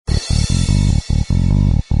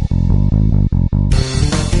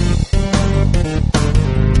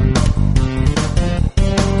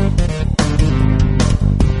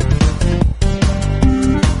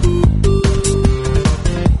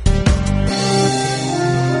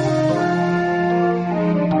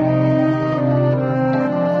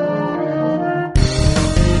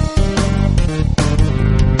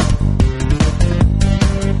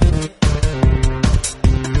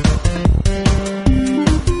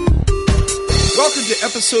welcome to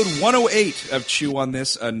episode 108 of Chew on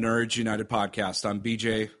This, a Nerds United podcast. I'm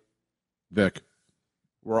BJ. Vic.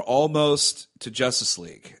 We're almost to Justice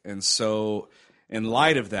League. And so in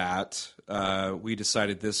light of that, we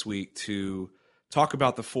decided this week to talk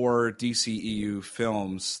about the 4 DCEU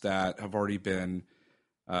films that have already been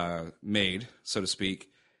made, so to speak.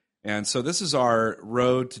 And so this is our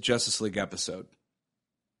Road to Justice League episode.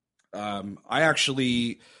 I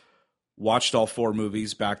actually watched all 4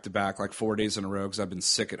 movies back to back, like 4 days in a row, because I've been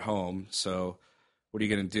sick at home. So what are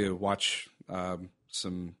you going to do? Watch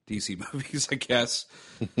some DC movies, I guess.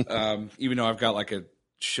 Even though I've got like a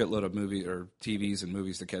shitload of movies or TVs and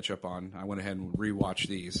movies to catch up on, I went ahead and rewatched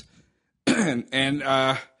these. and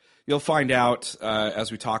you'll find out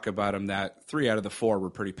as we talk about them that 3 out of the 4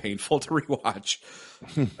 were pretty painful to rewatch.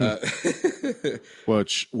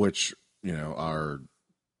 Which you know, our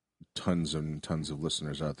tons and tons of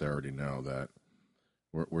listeners out there already know that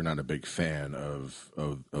we're not a big fan of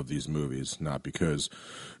these movies, not because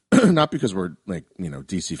we're like, you know,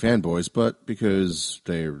 DC fanboys, but because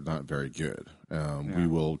they're not very good. We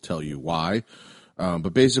will tell you why.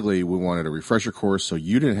 But basically, we wanted a refresher course, so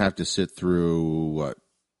you didn't have to sit through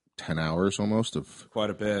 10 hours almost of quite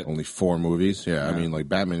a bit. Only 4 movies. Yeah, I mean, like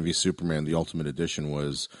Batman v Superman, the Ultimate Edition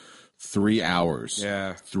was 3 hours.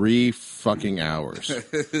 Yeah. 3 fucking hours.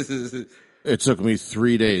 It took me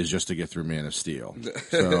 3 days just to get through Man of Steel.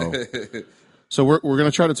 So we're going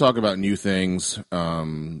to try to talk about new things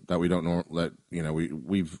that we don't know. That, you know,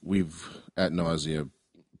 we've ad nausea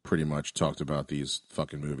pretty much talked about these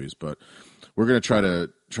fucking movies, but we're going to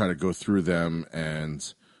try to go through them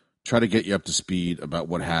and try to get you up to speed about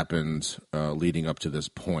what happened leading up to this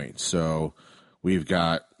point. So we've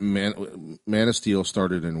got Man of Steel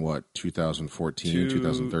started in what, 2014,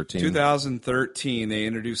 2013? 2013, they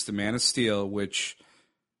introduced the Man of Steel, which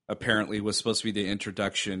apparently was supposed to be the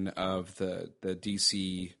introduction of the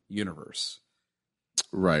DC universe.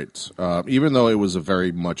 Right. Even though it was a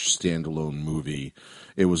very much standalone movie,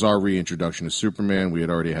 it was our reintroduction to Superman. We had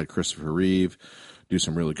already had Christopher Reeve do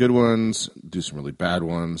some really good ones, do some really bad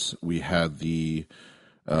ones. We had the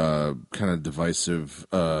kind of divisive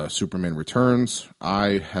Superman Returns.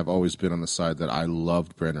 I have always been on the side that I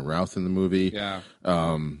loved Brandon Routh in the movie. Yeah.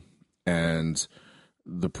 And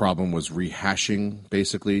the problem was rehashing,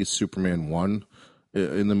 basically, Superman 1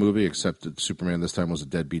 in the movie, except that Superman this time was a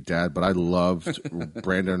deadbeat dad. But I loved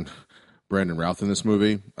Brandon Routh in this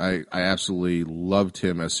movie. I absolutely loved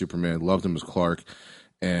him as Superman, loved him as Clark,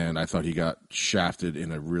 and I thought he got shafted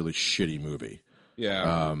in a really shitty movie.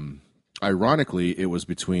 Yeah. Ironically, it was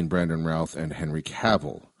between Brandon Routh and Henry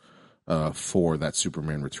Cavill for that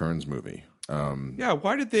Superman Returns movie.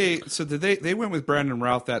 Why did they? So did they went with Brandon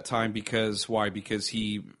Routh that time because why? Because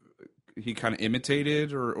he kind of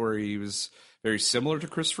imitated or he was very similar to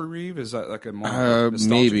Christopher Reeve. Is that like a more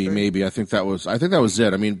maybe? I think that was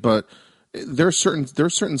it. I mean, but there are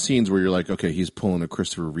certain scenes where you're like, okay, he's pulling a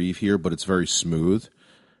Christopher Reeve here, but it's very smooth.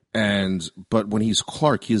 But when he's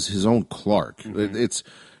Clark, he's his own Clark. Mm-hmm.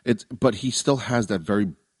 But he still has that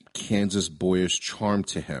very Kansas boyish charm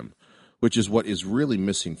to him, which is what is really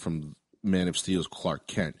missing from Man of Steel's Clark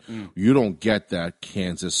Kent. You don't get that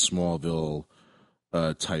Kansas Smallville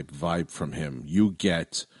type vibe from him. You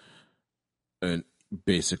get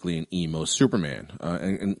basically an emo Superman,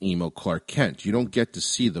 an emo Clark Kent. You don't get to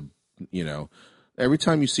see every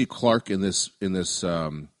time you see Clark in this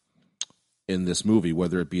movie,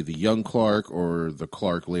 whether it be the young Clark or the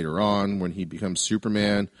Clark later on when he becomes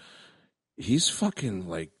Superman, he's fucking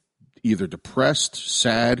like either depressed,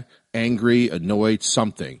 sad, angry, annoyed,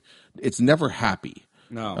 something. It's never happy.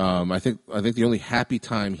 No. I think the only happy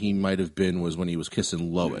time he might have been was when he was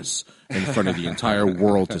kissing Lois in front of the entire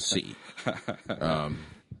world to see.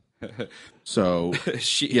 So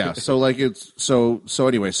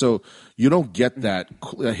anyway, so you don't get that.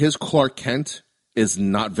 His Clark Kent is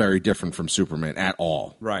not very different from Superman at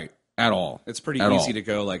all. Right. At all. It's pretty easy to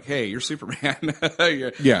go like, hey, you're Superman.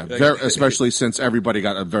 Especially since everybody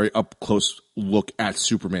got a very up close look at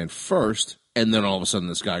Superman first, and then all of a sudden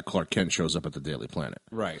this guy Clark Kent shows up at the Daily Planet.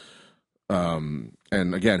 Right. And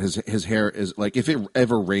again, his hair is like, if it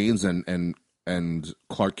ever rains and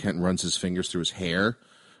Clark Kent runs his fingers through his hair,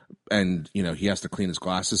 and he has to clean his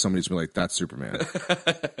glasses, somebody's gonna be like, that's Superman.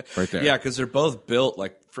 Right there. Yeah, because they're both built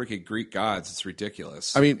like freaking Greek gods. It's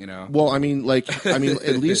ridiculous. I mean, at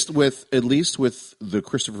least with the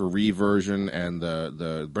Christopher Reeve version and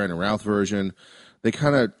the Brandon Routh version, they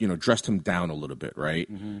kind of dressed him down a little bit,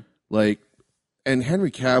 right? Mm-hmm. Like And Henry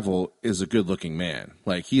Cavill is a good-looking man.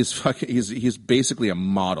 Like he's basically a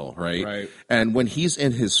model, right? Right. And when he's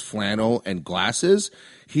in his flannel and glasses,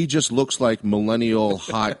 he just looks like millennial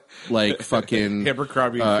hot, like fucking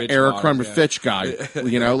Abercrombie Fitch Abercrombie models, Fitch guy.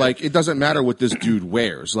 You know, like it doesn't matter what this dude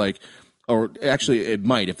wears. Like, or actually, it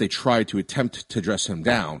might if they tried to attempt to dress him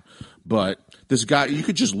down. But this guy, you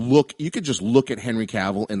could just look at Henry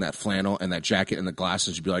Cavill in that flannel and that jacket and the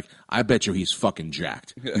glasses. You'd be like, I bet you he's fucking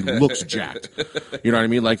jacked. He looks jacked. You know what I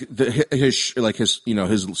mean? Like his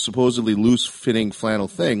supposedly loose fitting flannel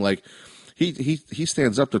thing. Like he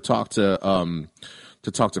stands up to talk to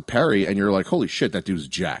Perry, and you're like, holy shit, that dude's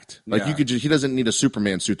jacked. Like Yeah. he doesn't need a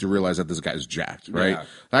Superman suit to realize that this guy's jacked, right? Yeah.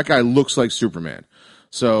 That guy looks like Superman.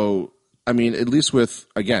 So. I mean, at least with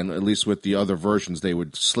the other versions, they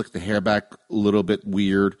would slick the hair back a little bit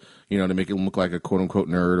weird, you know, to make it look like a quote unquote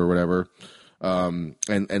nerd or whatever. And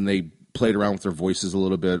they played around with their voices a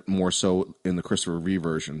little bit more so in the Christopher Reeve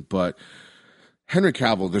version. But Henry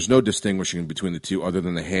Cavill, there's no distinguishing between the two other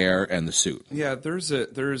than the hair and the suit. Yeah,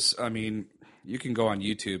 I mean, you can go on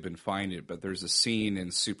YouTube and find it, but there's a scene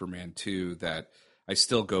in Superman 2 that I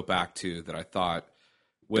still go back to that I thought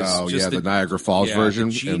was the Niagara Falls version,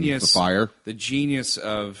 and the fire. The genius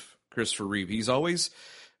of Christopher Reeve. He's always,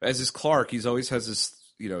 as his Clark, he's always has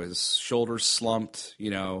his shoulders slumped,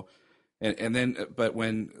 and then, but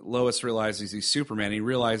when Lois realizes he's Superman, he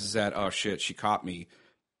realizes that, oh shit, she caught me.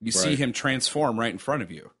 You see him transform right in front of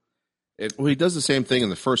you. He does the same thing in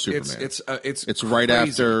the first Superman. It's right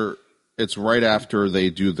crazy. after they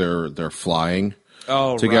do their flying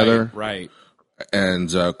together, together, right. And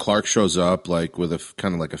Clark shows up like with a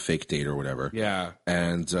kind of like a fake date or whatever. Yeah.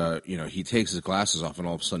 And he takes his glasses off, and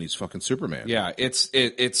all of a sudden he's fucking Superman. Yeah, it's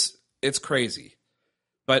crazy.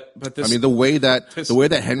 But this, I mean, the way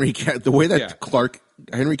that Henry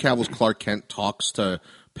Cavill's Clark Kent talks to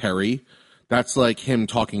Perry, that's like him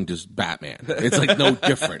talking to Batman. It's like no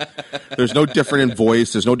different. There's no different in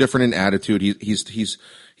voice. There's no different in attitude.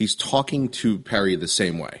 He's talking to Perry the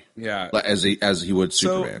same way. Yeah, as he would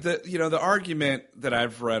Superman. So the argument that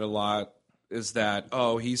I've read a lot is that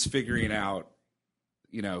he's figuring out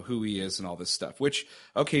who he is and all this stuff. Which,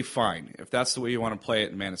 okay, fine, if that's the way you want to play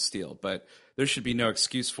it in Man of Steel, but there should be no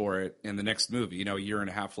excuse for it in the next movie. A year and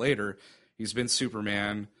a half later, he's been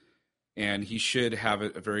Superman. And he should have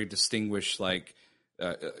a very distinguished, you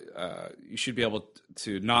should be able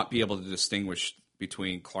to not be able to distinguish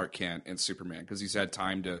between Clark Kent and Superman because he's had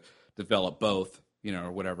time to develop both,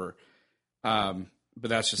 or whatever. But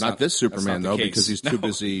that's just not this Superman though, case. Because he's too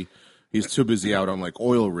busy. He's too busy out on like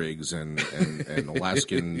oil rigs and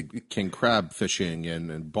Alaskan king crab fishing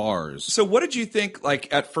and bars. So what did you think?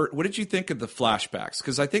 At first, what did you think of the flashbacks?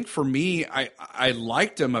 Because I think for me, I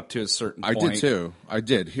liked them up to a certain point. I did too. I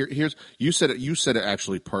did. Here's you said it. You said it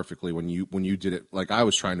actually perfectly when you did it. Like I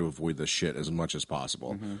was trying to avoid this shit as much as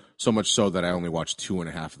possible. Mm-hmm. So much so that I only watched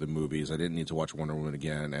 2.5 of the movies. I didn't need to watch Wonder Woman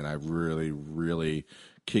again, and I really, really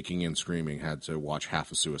kicking and screaming had to watch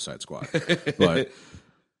half of Suicide Squad.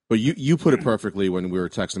 But you put it perfectly when we were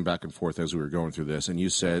texting back and forth as we were going through this, and you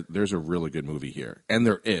said there's a really good movie here. And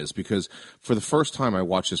there is, because for the first time I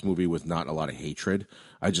watched this movie with not a lot of hatred.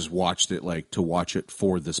 I just watched it to watch it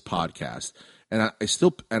for this podcast. And I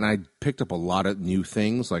picked up a lot of new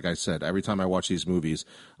things. Like I said, every time I watch these movies,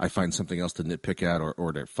 I find something else to nitpick at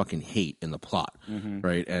or to fucking hate in the plot,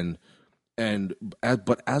 right?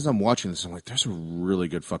 But as I'm watching this, I'm like, there's a really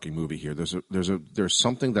good fucking movie here. There's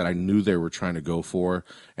something that I knew they were trying to go for,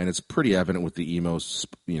 and it's pretty evident with the emo,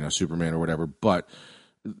 Superman or whatever. But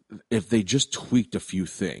if they just tweaked a few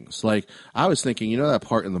things, like I was thinking, that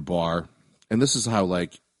part in the bar, and this is how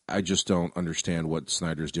I just don't understand what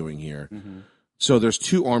Snyder's doing here. Mm-hmm. So there's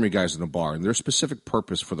two army guys in the bar, and their specific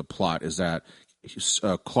purpose for the plot is that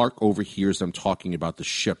Clark overhears them talking about the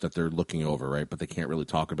ship that they're looking over, right? But they can't really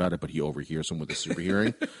talk about it, but he overhears them with the super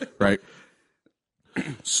hearing, right?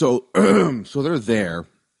 So they're there,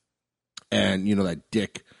 and that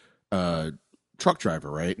dick truck driver,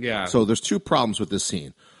 right? Yeah. So there's two problems with this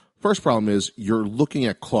scene. First problem is you're looking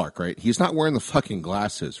at Clark, right? He's not wearing the fucking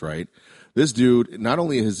glasses, right? This dude, not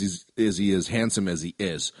only is he as handsome as he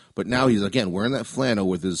is, but now he's, again, wearing that flannel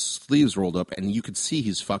with his sleeves rolled up, and you could see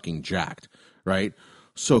he's fucking jacked. Right?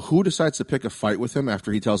 So who decides to pick a fight with him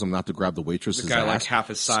after he tells him not to grab the waitress's guy ass? like half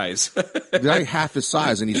his size. The guy half his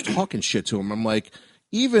size, and he's talking shit to him. I'm like,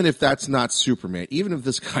 even if that's not Superman, even if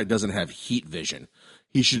this guy doesn't have heat vision,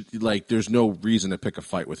 he should, there's no reason to pick a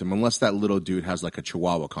fight with him unless that little dude has a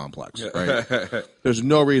Chihuahua complex, right? There's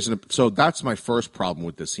no reason to, so that's my first problem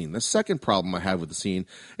with this scene. The second problem I have with the scene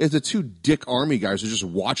is the two dick army guys are just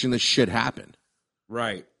watching this shit happen.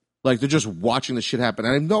 Right. Like, they're just watching the shit happen.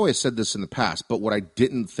 And I know I said this in the past, but what I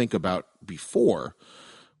didn't think about before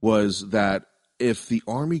was that if the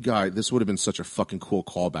Army guy, this would have been such a fucking cool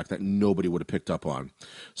callback that nobody would have picked up on.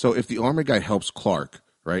 So if the Army guy helps Clark,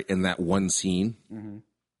 right, in that one scene,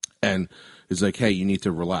 and is like, hey, you need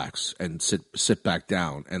to relax and sit back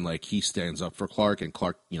down. And, like, he stands up for Clark, and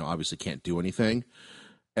Clark, obviously can't do anything.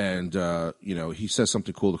 And, he says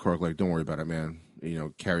something cool to Clark, like, don't worry about it, man.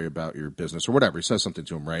 Carry about your business or whatever. He says something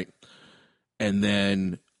to him, right? And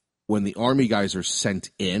then when the Army guys are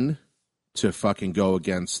sent in to fucking go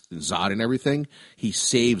against Zod and everything, he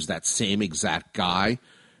saves that same exact guy,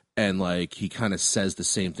 and, like, he kind of says the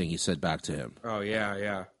same thing he said back to him. Oh,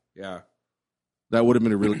 yeah. That would have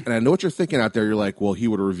been a really... And I know what you're thinking out there. You're like, well, he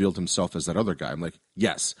would have revealed himself as that other guy. I'm like,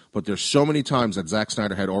 yes, but there's so many times that Zack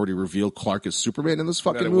Snyder had already revealed Clark as Superman in this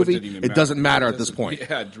fucking movie. It doesn't matter at this point.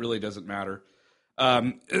 Yeah, it really doesn't matter.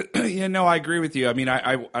 I agree with you. I mean,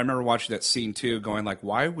 I remember watching that scene too, going like,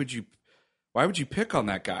 why would you pick on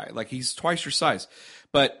that guy? Like, he's twice your size.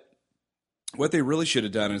 But what they really should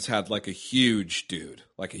have done is had like a huge dude,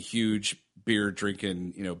 like a huge beer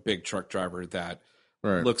drinking, big truck driver that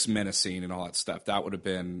looks menacing and all that stuff. That would have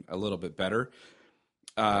been a little bit better.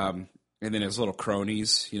 And then his little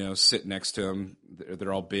cronies, sitting next to him,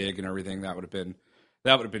 they're all big and everything. That would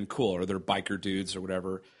have been cool. Or they're biker dudes or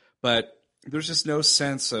whatever. But there's just no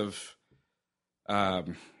sense of, I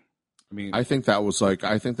think that was like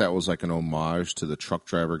an homage to the truck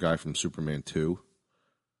driver guy from Superman 2.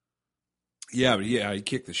 Yeah, he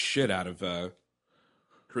kicked the shit out of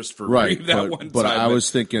Christopher Right, Reeve that one time. But I was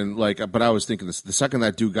thinking this, the second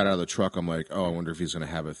that dude got out of the truck, I'm like, oh, I wonder if he's going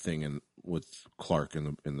to have a thing with Clark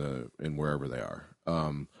in wherever they are.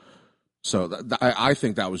 I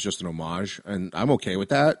think that was just an homage, and I'm okay with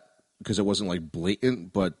that because it wasn't like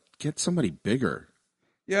blatant, but get somebody bigger.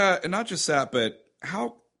 Yeah, and not just that, but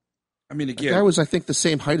how... I mean, again... That guy was, I think, the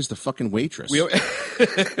same height as the fucking waitress.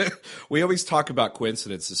 We always talk about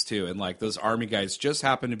coincidences, too, and, like, those Army guys just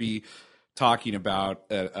happen to be talking about,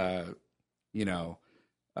 a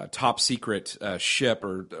top-secret ship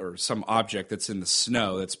or some object that's in the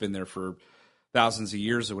snow that's been there for thousands of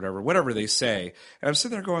years or whatever they say. And I'm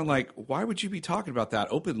sitting there going like, why would you be talking about that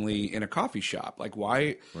openly in a coffee shop? Like,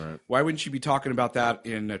 why wouldn't you be talking about that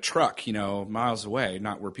in a truck, miles away,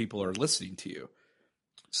 not where people are listening to you?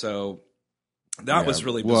 So that was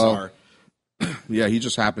really bizarre. Yeah, he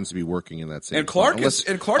just happens to be working in that same and Clark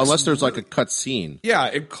unless there's like a cut scene. Yeah,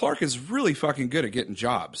 and Clark is really fucking good at getting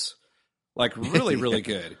jobs. Like, really, really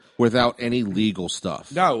good. Without any legal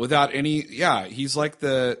stuff. No, without any... Yeah, he's like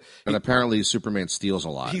the... And apparently Superman steals a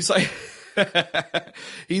lot. He's like...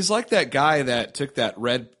 he's like that guy that took that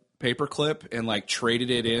red paperclip and, like, traded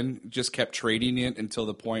it in, just kept trading it until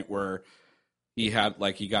the point where he had,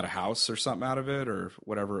 like, he got a house or something out of it or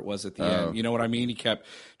whatever it was at the end. You know what I mean? He kept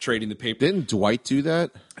trading the paper. Didn't Dwight do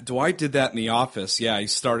that? Dwight did that in The Office. Yeah, he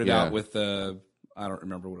started out with the... I don't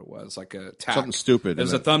remember what it was, like a tack. Something stupid. It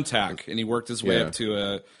was a thumbtack, and he worked his way up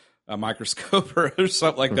to a microscope or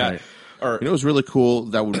something like that. Right. Or it was really cool.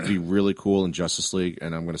 That would be really cool in Justice League,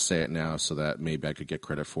 and I'm going to say it now so that maybe I could get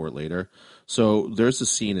credit for it later. So there's a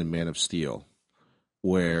scene in Man of Steel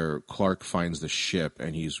where Clark finds the ship,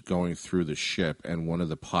 and he's going through the ship, and one of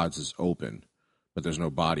the pods is open, but there's no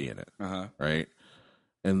body in it, right?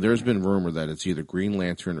 And there's been rumor that it's either Green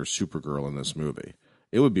Lantern or Supergirl in this movie.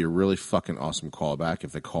 It would be a really fucking awesome callback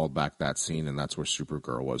if they called back that scene and that's where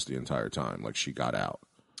Supergirl was the entire time. Like, she got out.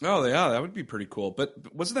 Oh, yeah, that would be pretty cool.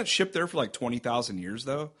 But wasn't that ship there for like 20,000 years,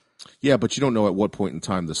 though? Yeah, but you don't know at what point in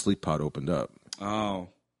time the sleep pod opened up. Oh,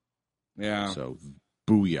 yeah. So,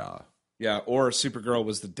 booyah. Yeah, or Supergirl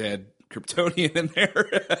was the dead Kryptonian in there.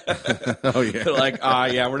 Oh, yeah. They're like,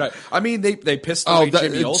 yeah, we're not. I mean, they pissed away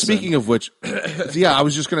Jimmy Olsen. Speaking of which, yeah, I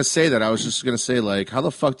was just going to say that. I was just going to say, like, how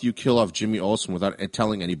the fuck do you kill off Jimmy Olsen without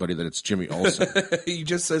telling anybody that it's Jimmy Olsen? He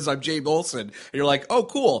just says, I'm Jimmy Olsen. And you're like, oh,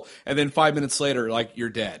 cool. And then 5 minutes later, like, you're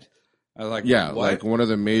dead. I was like, yeah, what? Like one of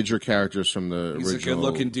the major characters from the he's original. He's a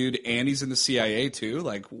good-looking dude, and he's in the CIA, too.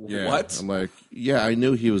 Like, yeah, what? I'm like, yeah, I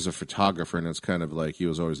knew he was a photographer, and it's kind of like he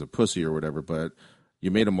was always a pussy or whatever, but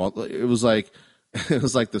you made him all... It was like the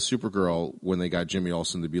Supergirl when they got Jimmy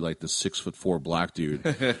Olsen to be like the 6'4" black dude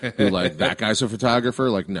who like that guy's a photographer.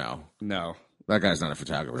 Like, no, that guy's not a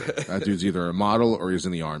photographer. That dude's either a model or he's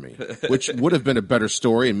in the army, which would have been a better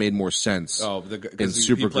story and made more sense. Oh, in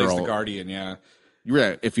Supergirl, he plays the Guardian, yeah.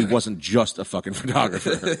 Yeah, if he wasn't just a fucking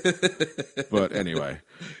photographer. But anyway,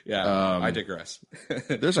 yeah, I digress.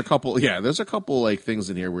 There's a couple like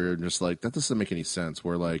things in here where you're just like, that doesn't make any sense.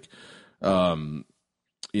 Where like,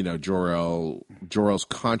 Jor-El's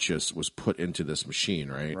conscious was put into this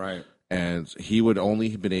machine, right? Right. And he would only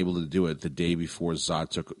have been able to do it the day before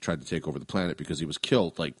Zod tried to take over the planet because he was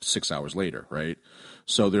killed like 6 hours later, right?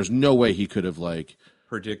 So there's no way he could have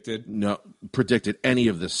predicted any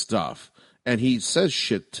of this stuff. And he says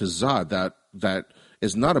shit to Zod that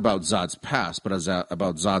is not about Zod's past, but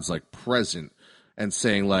about Zod's like present, and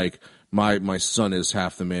saying like, my son is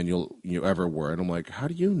half the man you ever were. And I'm like, how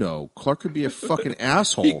do you know? Clark could be a fucking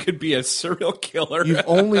asshole. He could be a serial killer. You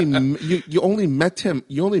only met him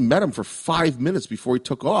for 5 minutes before he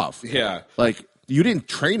took off. Yeah. Like, you didn't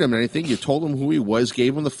train him or anything. You told him who he was,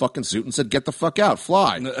 gave him the fucking suit, and said, get the fuck out,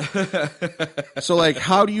 fly. So, like,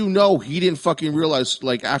 how do you know he didn't fucking realize,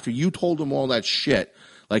 like, after you told him all that shit,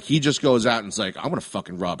 like, he just goes out and is like, I'm going to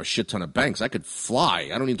fucking rob a shit ton of banks. I could fly.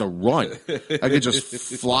 I don't need to run. I could just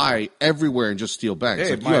fly everywhere and just steal banks.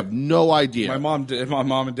 Hey, like, you have no idea. My mom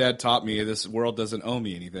and dad taught me this world doesn't owe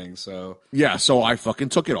me anything, so. Yeah, so I fucking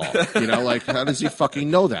took it all. You know, like, how does he fucking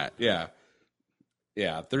know that? Yeah.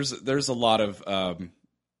 Yeah, there's a lot of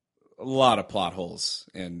plot holes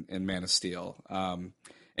in Man of Steel. And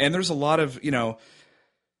there's a lot of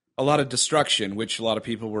destruction, which a lot of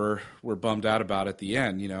people were bummed out about at the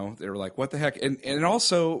end. You know, they were like, "What the heck?" And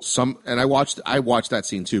also I watched that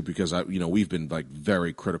scene too because we've been like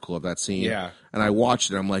very critical of that scene. Yeah. And I watched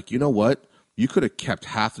it. I'm like, you know what? You could have kept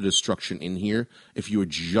half the destruction in here if you had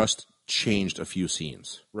just changed a few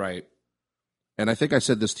scenes. Right. And I think I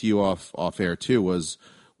said this to you off air too.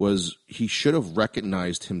 Was he should have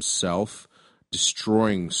recognized himself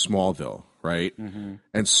destroying Smallville, right? Mm-hmm.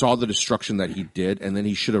 And saw the destruction that he did, and then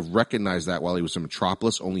he should have recognized that while he was in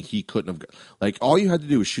Metropolis, only he couldn't have. Like, all you had to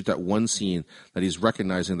do was shoot that one scene that he's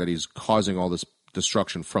recognizing that he's causing all this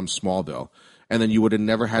destruction from Smallville, and then you would have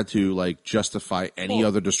never had to, like, justify any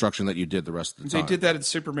other destruction that you did the rest of the time. They did that in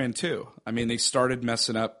Superman too. I mean, they started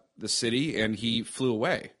messing up the city, and he flew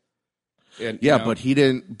away. And, yeah, but he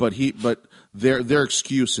didn't. But their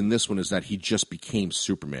excuse in this one is that he just became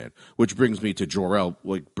Superman, which brings me to Jor-El.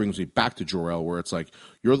 Like, brings me back to Jor-El, where it's like,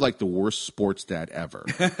 you're like the worst sports dad ever.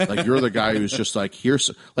 Like, you're the guy who's just like, here's,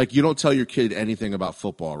 like, you don't tell your kid anything about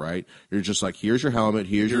football, right? You're just like, here's your helmet,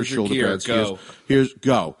 here's your shoulder pads, here's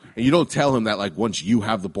go, and you don't tell him that, like, once you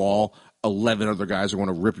have the ball, 11 other guys are going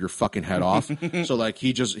to rip your fucking head off. So, like,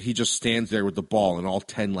 he just stands there with the ball, and all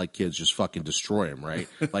 10, like, kids just fucking destroy him, right?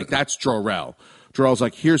 Like, that's Jor-El. Jor-El's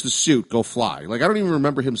like, here's the suit, go fly. Like, I don't even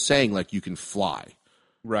remember him saying, like, you can fly.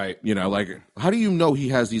 Right. You know, like, how do you know he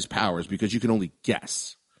has these powers? Because you can only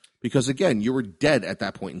guess. Because, again, you were dead at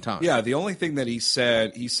that point in time. Yeah, the only thing that he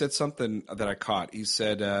said something that I caught. He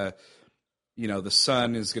said, the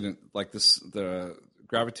sun is going to, like, the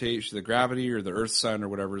gravity or the Earth's sun or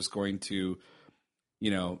whatever is going to,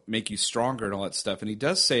 make you stronger and all that stuff. And he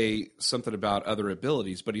does say something about other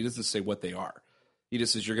abilities, but he doesn't say what they are. He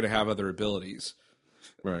just says you're going to have other abilities.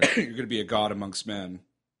 Right. You're going to be a god amongst men.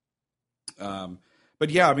 But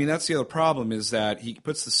yeah, I mean, that's the other problem is that he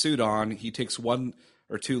puts the suit on, he takes 1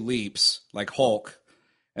 or 2 leaps like Hulk,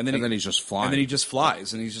 and then he's just flying. And then he just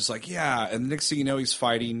flies, and he's just like, yeah. And the next thing you know, he's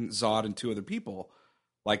fighting Zod and 2 other people,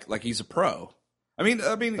 like he's a pro. I mean,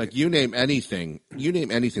 like, you name anything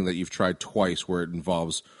that you've tried twice where it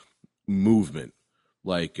involves movement,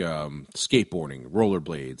 like skateboarding,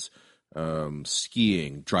 rollerblades,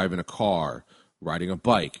 skiing, driving a car, riding a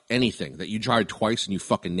bike, anything that you tried twice and you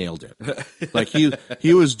fucking nailed it. Like,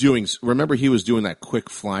 he was doing. Remember, he was doing that quick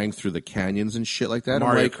flying through the canyons and shit like that.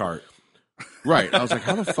 Mario Kart. Right. I was like,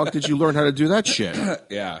 how the fuck did you learn how to do that shit?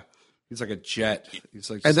 Yeah, he's like a jet.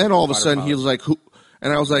 He's like, and then all of a sudden he was like, who?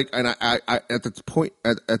 And I was like, and I at the point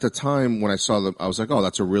at the time when I saw them, I was like, oh,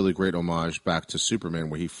 that's a really great homage back to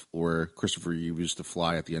Superman, where Christopher Reeve used to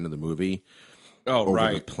fly at the end of the movie,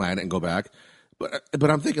 over the planet and go back. But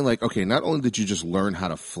I'm thinking, like, okay, not only did you just learn how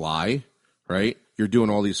to fly, right? You're doing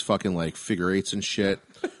all these fucking, like, figure eights and shit.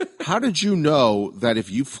 How did you know that if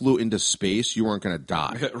you flew into space, you weren't going to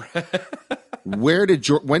die? When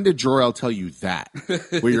did Jor-El tell you that?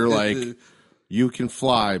 Where you're like, you can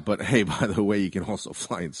fly, but hey, by the way, you can also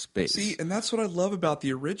fly in space. See, and that's what I love about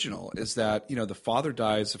the original is that, the father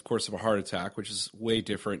dies, of course, of a heart attack, which is way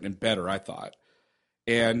different and better, I thought.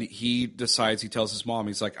 And he tells his mom,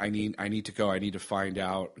 he's like, I need to go. I need to find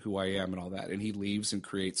out who I am and all that. And he leaves and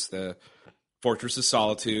creates the Fortress of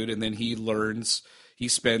Solitude. And then he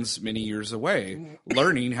spends many years away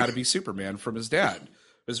learning how to be Superman from his dad,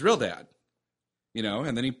 his real dad.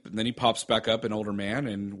 And then he pops back up an older man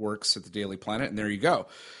and works at the Daily Planet, and there you go.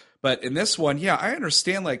 But in this one, yeah, I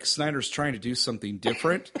understand, like, Snyder's trying to do something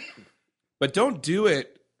different, but don't do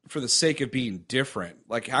it for the sake of being different.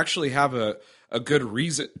 Like, actually have a good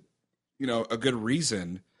reason,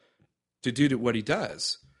 to do what he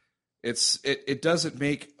does. It doesn't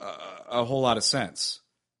make a whole lot of sense,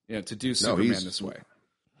 to do Superman this way.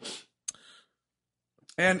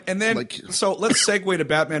 And then so let's segue to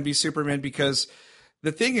Batman v Superman, because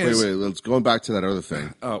the thing is, let's going back to that other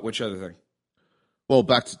thing. Oh, which other thing? Well,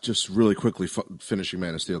 back to just really quickly finishing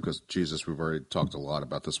Man of Steel, because Jesus, we've already talked a lot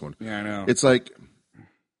about this one. Yeah, I know. It's like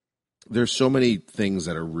there's so many things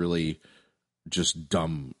that are really just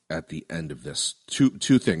dumb at the end of this. Two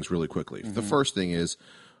things really quickly. Mm-hmm. The first thing is,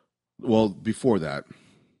 well, before that,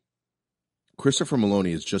 Christopher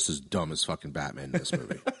Meloni is just as dumb as fucking Batman in this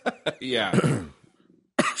movie. Yeah.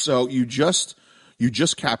 So you just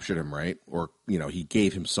captured him, right? Or he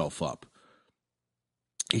gave himself up.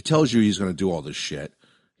 He tells you he's going to do all this shit.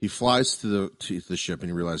 He flies to the ship and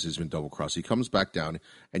he realizes he's been double crossed. He comes back down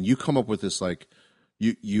and you come up with this I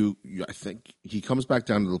think he comes back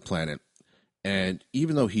down to the planet, and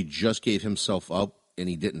even though he just gave himself up and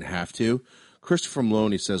he didn't have to, Christopher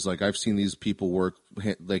Meloni says, like, I've seen these people work,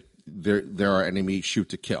 like they're our enemy, shoot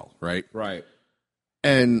to kill, right? Right.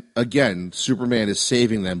 And again, Superman is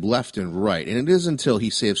saving them left and right. And it is until he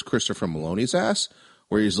saves Christopher Meloni's ass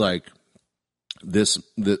where he's like, this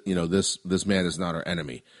man is not our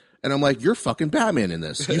enemy. And I'm like, you're fucking Batman in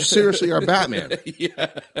this. You seriously are Batman.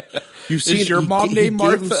 Yeah. You've seen is your mom named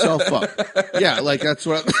Martha? He gave himself up. Yeah, like that's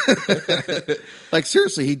what. Like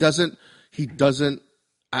seriously, he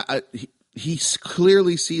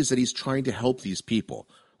clearly sees that he's trying to help these people.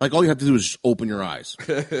 Like all you have to do is just open your eyes.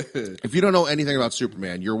 If you don't know anything about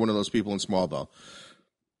Superman, you're one of those people in Smallville,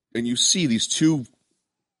 and you see these two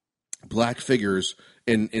black figures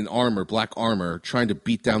in armor, black armor, trying to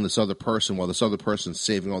beat down this other person while this other person's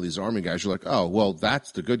saving all these army guys. You're like, oh, well,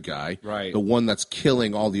 that's the good guy. Right. The one that's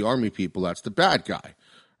killing all the army people, that's the bad guy,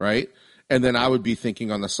 right? And then I would be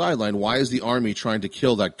thinking on the sideline, why is the army trying to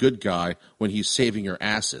kill that good guy when he's saving your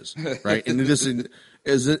asses, right? And it isn't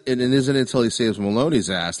until he saves Maloney's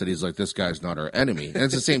ass that he's like, this guy's not our enemy. And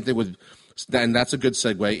it's the same thing with, and that's a good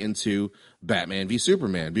segue into Batman v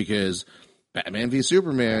Superman, because Batman v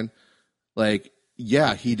Superman, like,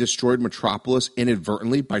 yeah, he destroyed Metropolis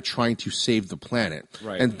inadvertently by trying to save the planet.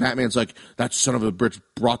 Right. And Batman's like, that son of a bitch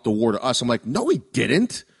brought the war to us. I'm like, no, he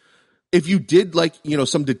didn't. If you did, like,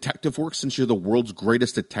 some detective work, since you're the world's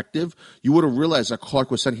greatest detective, you would have realized that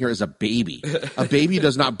Clark was sent here as a baby. A baby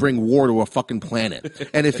does not bring war to a fucking planet.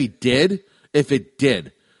 And if it did,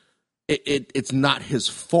 it's not his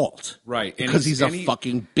fault. Right. Because he's a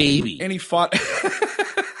fucking baby. And he fought...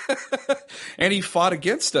 And he fought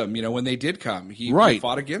against them, when they did come. He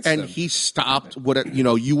fought against them. And he stopped what,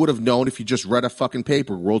 you would have known if you just read a fucking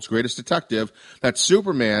paper, World's Greatest Detective, that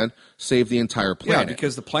Superman saved the entire planet. Yeah,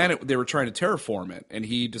 because the planet, they were trying to terraform it, and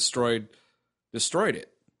he destroyed it.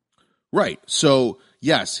 Right. So,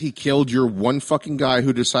 yes, he killed your one fucking guy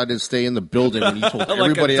who decided to stay in the building and he told like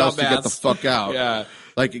everybody else to get the fuck out. Yeah.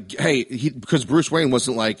 Like, hey, because Bruce Wayne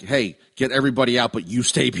wasn't like, hey, get everybody out, but you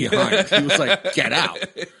stay behind. He was like, get out.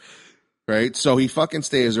 Right? So he fucking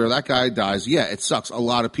stays there. That guy dies. Yeah, it sucks. A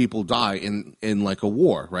lot of people die in like a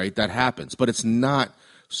war, right? That happens. But it's not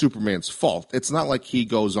Superman's fault. It's not like he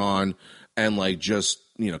goes on and like just,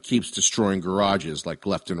 keeps destroying garages like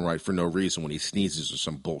left and right for no reason when he sneezes or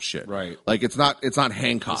some bullshit. Right. Like it's not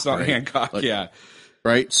Hancock. It's not right? Hancock, like, yeah.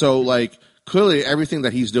 Right? So like clearly everything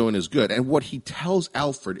that he's doing is good. And what he tells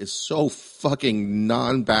Alfred is so fucking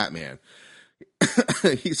non-Batman.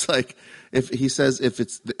 He's like, if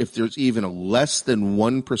there's even a less than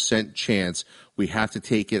 1% chance, we have to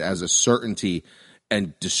take it as a certainty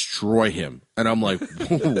and destroy him. And I'm like,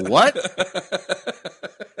 what?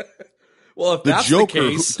 Well, if that's the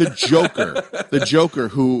case, the Joker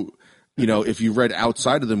who, if you read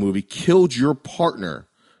outside of the movie, killed your partner,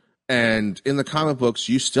 and in the comic books,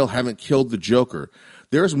 you still haven't killed the Joker.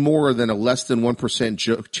 There's more than a less than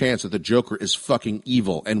 1% chance that the Joker is fucking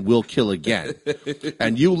evil and will kill again.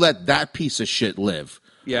 And you let that piece of shit live.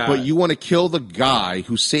 Yeah. But you want to kill the guy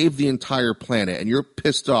who saved the entire planet, and you're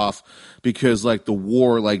pissed off because like the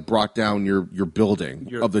war like brought down your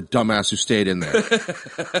building of the dumbass who stayed in there.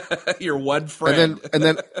 Your one friend. And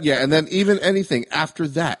then even anything after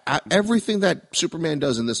that, everything that Superman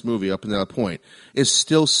does in this movie up until that point is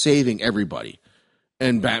still saving everybody.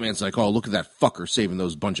 And Batman's like, oh, look at that fucker saving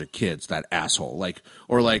those bunch of kids, that asshole. Like,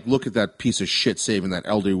 or like, look at that piece of shit saving that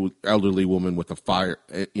elderly woman with the fire,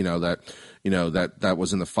 that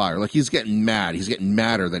was in the fire. Like, he's getting mad. He's getting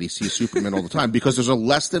madder that he sees Superman all the time because there's a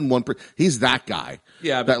less than 1%. He's that guy.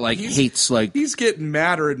 Yeah, that like hates like. He's getting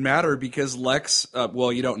madder and madder because Lex.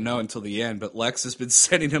 Well, you don't know until the end, but Lex has been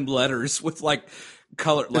sending him letters with like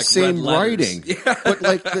color, the like same red writing. letters. Yeah. But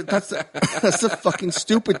like that's the fucking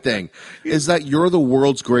stupid thing is that you're the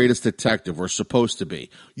world's greatest detective, or supposed to be.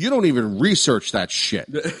 You don't even research that shit.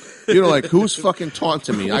 You know, like, who's fucking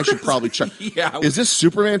taunting me? I should probably check. Yeah. Is this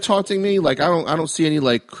Superman taunting me? Like, I don't see any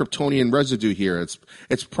like Kryptonian residue here.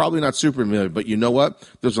 It's probably not Superman, but you know what?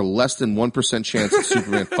 There's a less than 1% chance of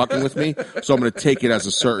Superman fucking with me, so I'm going to take it as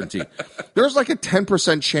a certainty. There's like a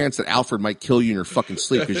 10% chance that Alfred might kill you in your fucking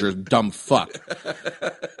sleep because you're a dumb fuck.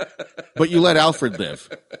 But you let Alfred live.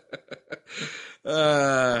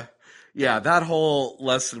 Yeah, that whole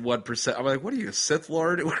less than 1%. I'm like, what are you, a Sith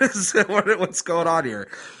Lord? What's going on here?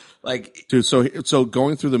 Like, dude, so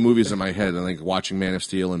going through the movies in my head and like watching Man of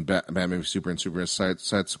Steel and Batman v Superman, Superman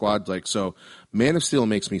Suicide Squad, like, so Man of Steel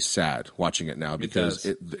makes me sad watching it now because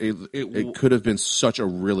it could have been such a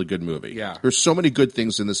really good movie. Yeah, there's so many good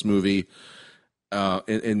things in this movie.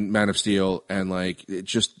 In Man of Steel, and like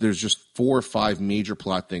there's just 4 or 5 major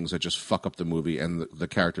plot things that just fuck up the movie and the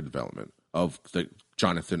character development of the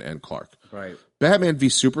Jonathan and Clark. Right. Batman v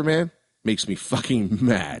Superman makes me fucking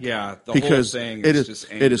mad. Yeah, because whole thing is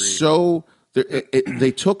just angry. It is so.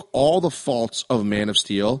 They took all the faults of Man of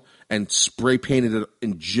Steel and spray painted it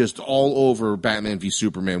in just all over Batman v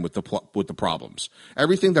Superman with the problems.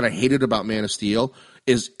 Everything that I hated about Man of Steel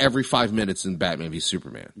is every 5 minutes in Batman v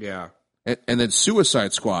Superman. Yeah. And then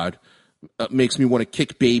Suicide Squad makes me want to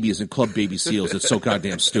kick babies and club baby seals. It's so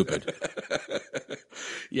goddamn stupid.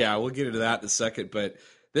 Yeah, we'll get into that in a second. But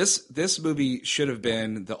this movie should have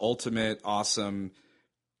been the ultimate awesome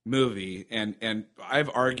movie. And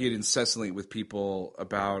I've argued incessantly with people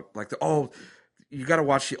about like, you got to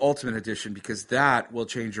watch the Ultimate Edition because that will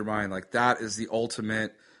change your mind. Like, that is the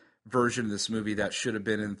ultimate version of this movie that should have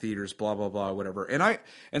been in theaters, blah blah blah, whatever.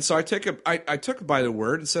 And so I took it by the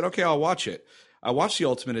word and said, okay, I'll watch it. I watched the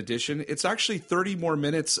Ultimate Edition. It's actually 30 more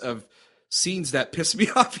minutes of scenes that piss me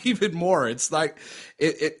off even more. It's like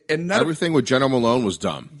everything with Jenna Malone was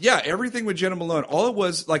dumb. Yeah, everything with Jenna Malone. All it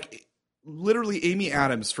was, like, literally Amy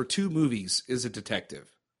Adams for 2 movies is a detective.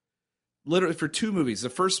 Literally for 2 movies.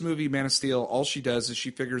 The first movie, Man of Steel, all she does is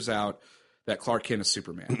she figures out that Clark Kent is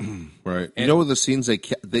Superman. Right. You know the scenes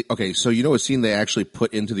so you know a scene they actually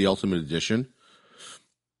put into the Ultimate Edition?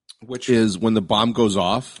 Which is when the bomb goes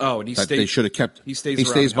off. Oh, and they should have kept. He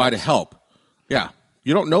stays by to help. Yeah.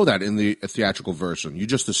 You don't know that in the theatrical version. You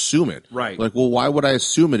just assume it. Right. Like, well, why would I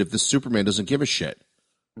assume it if this Superman doesn't give a shit?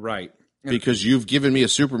 Right. Because you've given me a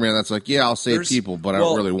Superman that's like, yeah, I'll save people, but I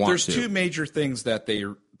don't really want to. There's 2 major things that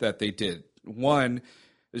they did. One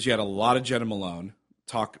is you had a lot of Jenna Malone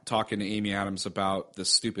talking to Amy Adams about the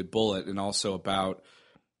stupid bullet, and also about,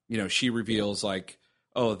 she reveals like,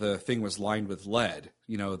 oh, the thing was lined with lead,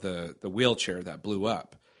 the wheelchair that blew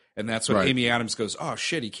up. And that's when Amy Adams goes, oh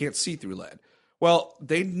shit, he can't see through lead. Well,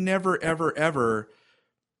 they never, ever, ever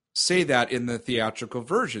say that in the theatrical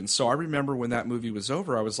version. So I remember when that movie was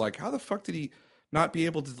over, I was like, how the fuck did he not be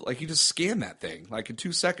able to, like, he just scanned that thing like in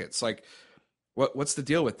 2 seconds. Like, what's the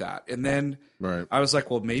deal with that? And then I was like,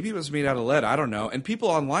 well, maybe it was made out of lead. I don't know. And people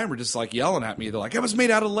online were just like yelling at me. They're like, it was made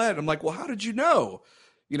out of lead. I'm like, well, how did you know?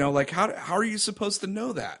 Like, how are you supposed to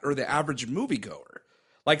know that? Or the average moviegoer?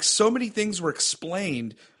 Like, so many things were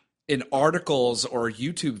explained in articles or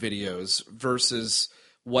YouTube videos versus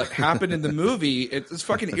what happened in the movie. It's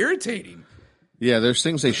fucking irritating. Yeah, there's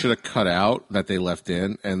things they should have cut out that they left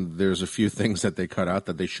in, and there's a few things that they cut out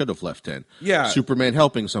that they should have left in. Yeah. Superman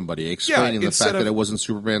helping somebody, explaining the fact that it wasn't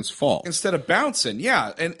Superman's fault. Instead of bouncing,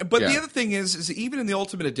 yeah. But the other thing is even in the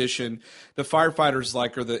Ultimate Edition, the firefighters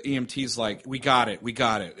or the EMTs we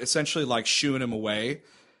got it. Essentially like shooing him away,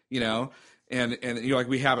 and you're like,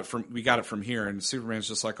 we got it from here, and Superman's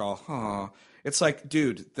just like, oh, huh. It's like,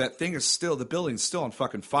 dude, that thing is the building's still on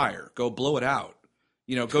fucking fire. Go blow it out.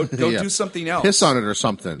 Go do something else. Piss on it or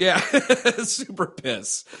something. Yeah, super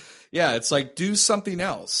piss. Yeah, it's like, do something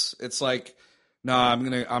else. It's like, nah, I'm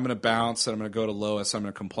gonna bounce, and I'm gonna go to Lois. I'm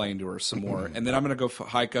gonna complain to her some more, and then I'm gonna go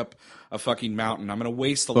hike up a fucking mountain. I'm gonna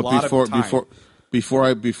waste a lot of time. Before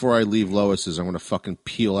I leave Lois's, I'm gonna fucking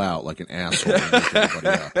peel out like an asshole.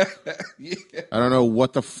 Yeah. I don't know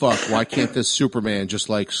what the fuck. Why can't this Superman just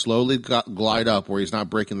like slowly glide up where he's not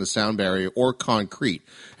breaking the sound barrier or concrete?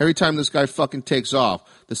 Every time this guy fucking takes off,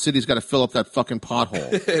 the city's got to fill up that fucking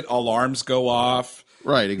pothole. Alarms go off.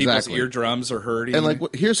 Right, exactly. People's eardrums are hurting. And like,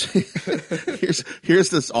 here's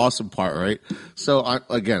this awesome part, right? So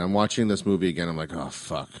I'm watching this movie again. I'm like, oh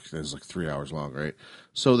fuck, it's like 3 hours long, right?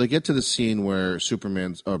 So they get to the scene where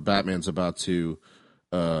Batman's about to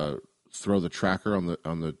throw the tracker on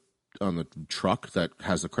the truck that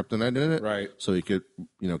has the kryptonite in it, right? So he could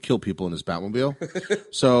kill people in his Batmobile.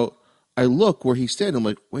 So I look where he's standing. I'm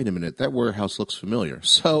like, wait a minute, that warehouse looks familiar.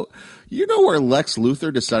 So, you know where Lex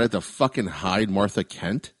Luthor decided to fucking hide Martha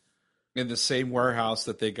Kent? In the same warehouse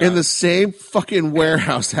that they got. In the same fucking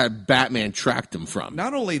warehouse that Batman tracked him from.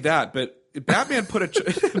 Not only that, but Batman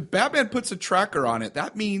Batman puts a tracker on it.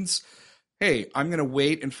 That means, hey, I'm going to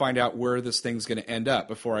wait and find out where this thing's going to end up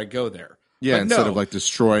before I go there. Yeah, but instead of like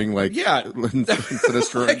destroying, like, instead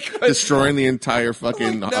of destroying the entire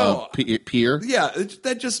fucking pier. Yeah,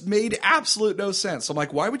 that just made absolute no sense. I'm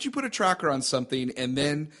like, why would you put a tracker on something and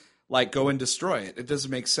then like go and destroy it? It doesn't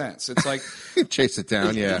make sense. It's like chase it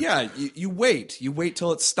down. Yeah, yeah. You wait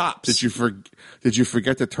till it stops. Did you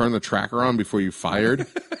forget to turn the tracker on before you fired?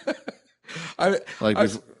 I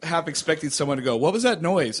was half expecting someone to go, what was that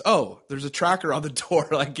noise? Oh, there's a tracker on the door.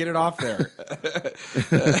 Like, get it off there.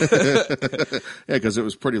 Yeah, because it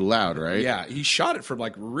was pretty loud, right? Yeah, he shot it from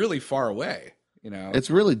like really far away. You know, it's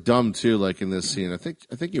really dumb too. Like in this scene, I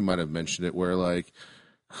think you might have mentioned it, where like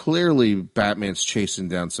clearly Batman's chasing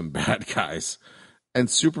down some bad guys, and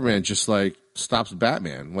Superman just like stops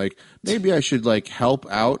Batman. Like, maybe I should like help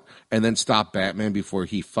out and then stop Batman before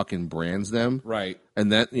he fucking brands them. Right.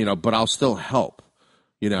 And then, but I'll still help.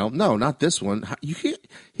 No, not this one.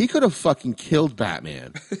 He could have fucking killed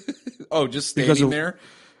Batman. Oh, just standing there?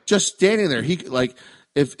 Just standing there. He like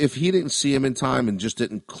if he didn't see him in time and just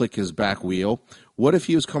didn't click his back wheel, what if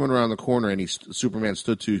he was coming around the corner and Superman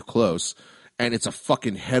stood too close? And it's a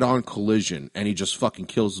fucking head-on collision, and he just fucking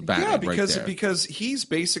kills Batman. Yeah, because he's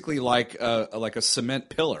basically like a cement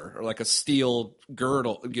pillar or like a steel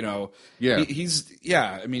girdle. Yeah,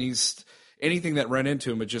 he's anything that ran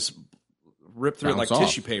into him would just rip through it like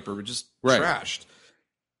tissue paper, would just trashed.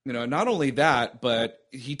 Not only that, but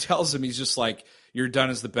he tells him, he's just like, "You're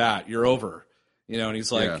done as the Bat. You're over." And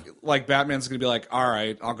he's like, like Batman's gonna be like, "All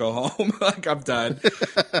right, I'll go home. Like, I'm done."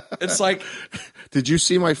 It's like, did you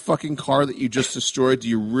see my fucking car that you just destroyed? Do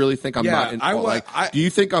you really think I'm not? Do you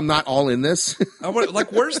think I'm not all in this?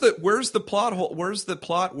 Where's the plot hole? Where's the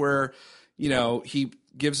plot where he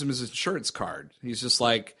gives him his insurance card? He's just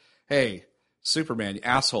like, "Hey, Superman, you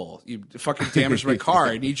asshole! You fucking damaged my car.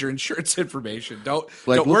 I need your insurance information. Don't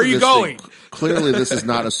where are you going?" Clearly, this is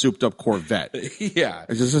not a souped-up Corvette. Yeah,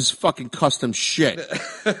 this is fucking custom shit.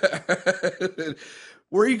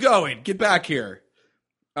 Where are you going? Get back here.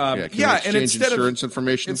 And instead insurance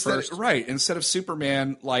information first, right? Instead of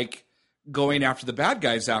Superman like going after the bad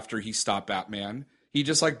guys after he stopped Batman, he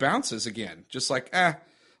just like bounces again, just like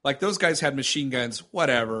like those guys had machine guns,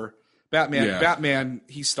 whatever. Batman,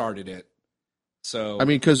 he started it. So I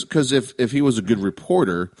mean, because if he was a good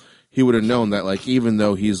reporter, he would have known that like even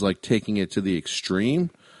though he's like taking it to the extreme,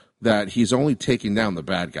 that he's only taking down the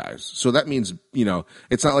bad guys. So that means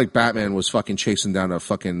it's not like Batman was fucking chasing down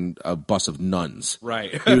a bus of nuns.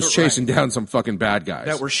 Right. He was chasing down some fucking bad guys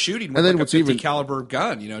that were shooting with a 50 caliber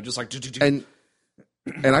gun. Just like and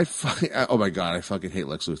oh my god, I fucking hate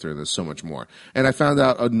Lex Luthor in this so much more. And I found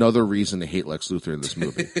out another reason to hate Lex Luthor in this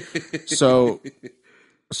movie.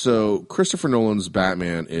 So Christopher Nolan's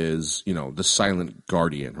Batman is, the silent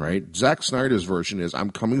guardian, right? Zack Snyder's version is, I'm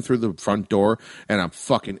coming through the front door and I'm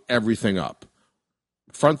fucking everything up.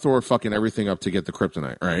 Front door fucking everything up to get the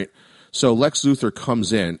kryptonite, right? So Lex Luthor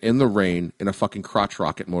comes in the rain in a fucking crotch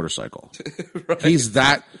rocket motorcycle. Right. He's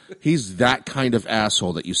that kind of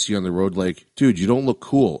asshole that you see on the road. Like, dude, you don't look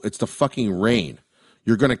cool. It's the fucking rain.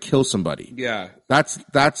 You're gonna kill somebody. Yeah, that's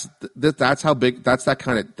how big. That's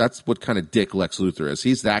what kind of dick Lex Luthor is.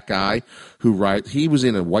 He's that guy who He was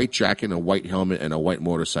in a white jacket, and a white helmet, and a white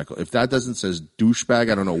motorcycle. If that doesn't say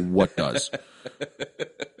douchebag, I don't know what does.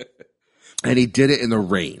 And he did it in the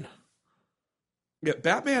rain. Yeah,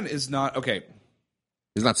 Batman is not okay.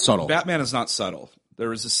 He's not subtle. Batman is not subtle. There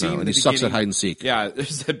was a scene in the he sucks at hide and seek. Yeah,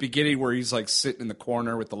 there's that beginning where he's like sitting in the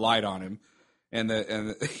corner with the light on him. And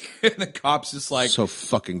the cop's just like so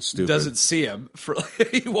fucking stupid. Doesn't see him.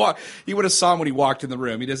 He would have saw him when he walked in the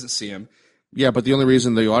room. He doesn't see him. Yeah, but the only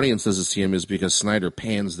reason the audience doesn't see him is because Snyder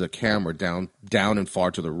pans the camera down and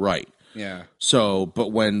far to the right. Yeah. So,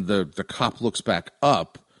 but when the cop looks back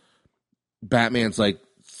up, Batman's like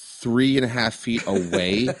 3.5 feet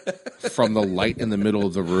away from the light in the middle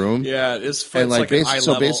of the room. Yeah, it's like eye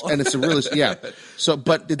level. And it's a really So,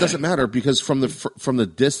 but it doesn't matter because from the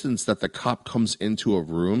distance that the cop comes into a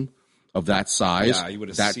room of that size,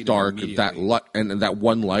 that dark, that light, and that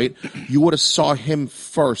one light, you would have saw him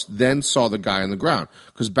first, then saw the guy on the ground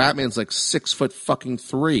because Batman's like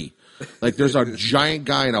 6'3". Like there's a giant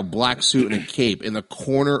guy in a black suit and a cape in the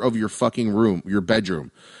corner of your fucking room, your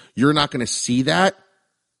bedroom. You're not going to see that.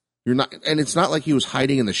 You're not, and it's not like he was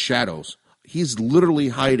hiding in the shadows. He's literally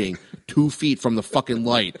hiding 2 feet from the fucking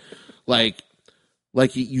light. Like,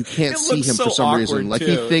 Like you can't It see looks him so for some reason. awkward, Like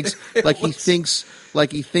too.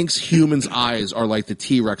 he thinks humans' eyes are like the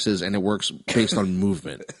T-Rexes, and it works based on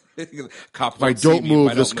movement. Cop If I won't see don't me move,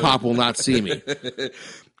 if I this don't cop will not see me.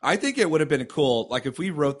 I think it would have been cool, like if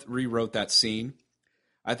we rewrote that scene.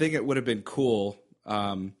 I think it would have been cool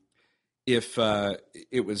if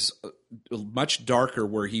it was much darker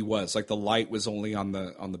where he was, like the light was only on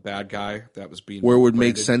the bad guy that was being Where it would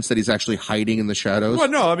make branded. sense that he's actually hiding in the shadows. Well,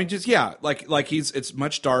 no, I mean just like it's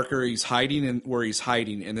much darker. He's hiding in where he's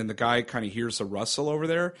hiding, and then the guy kind of hears a rustle over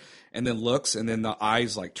there, and then looks, and then the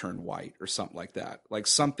eyes like turn white or something like that, like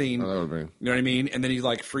something. Oh, that would be. You know what I mean? And then he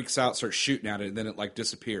like freaks out, starts shooting at it, and then it like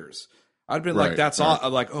disappears. I'd been Right, like, that's right. all.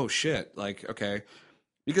 I'm like, oh shit, like okay,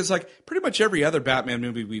 because like pretty much every other Batman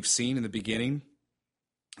movie we've seen in the beginning,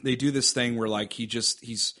 they do this thing where like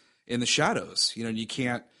he's in the shadows, you know, and you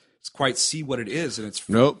can't quite see what it is, and it's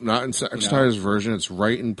Nope, not in Zack Snyder's version. It's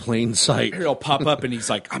right in plain sight. he'll pop up and he's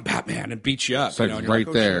like, I'm Batman, and beat you up. It's like and you're right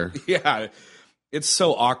oh, there. shit. Yeah. It's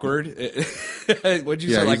so awkward. What'd you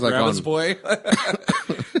Yeah, say, like he's like Grandma's on- boy?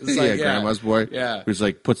 It's Yeah, like, grandma's boy. Yeah. Who's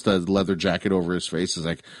like puts the leather jacket over his face. Is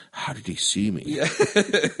like, how did he see me?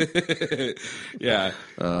 Yeah.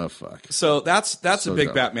 Fuck. So that's So a big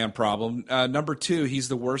dumb. Batman problem. Number 2, he's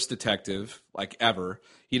the worst detective like ever.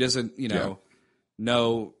 He doesn't, he doesn't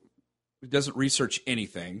research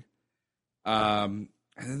anything.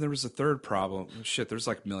 And then there was a third problem. Shit, there's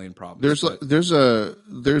like a million problems.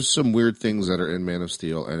 There's some weird things that are in Man of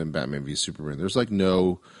Steel and in Batman v Superman. There's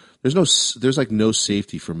no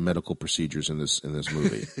safety for medical procedures in this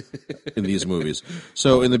movie, in these movies.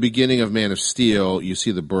 So in the beginning of Man of Steel, you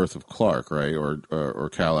see the birth of Clark, right, or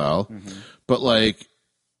Kal-El, but like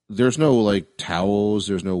there's no like towels,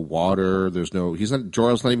 there's no water,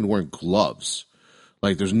 Jor-El's not even wearing gloves.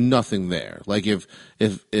 Like there's nothing there. Like if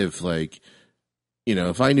like, you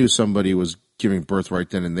know, if I knew somebody was giving birth right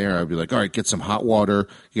then and there, I'd be like, all right, get some hot water,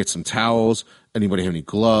 get some towels. Anybody have any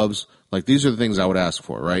gloves? Like these are the things I would ask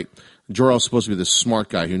for, right? Jor-El's supposed to be this smart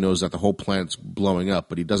guy who knows that the whole planet's blowing up,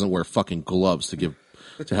 but he doesn't wear fucking gloves to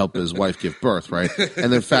help his wife give birth, right?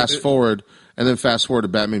 And then fast forward to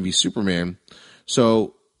Batman v Superman.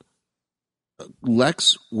 So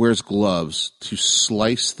Lex wears gloves to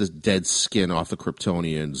slice the dead skin off the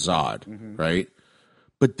Kryptonian Zod, right?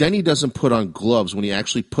 But then he doesn't put on gloves when he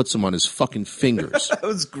actually puts them on his fucking fingers. That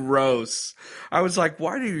was gross. I was like,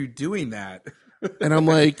 why are you doing that? And I'm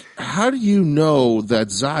like, how do you know that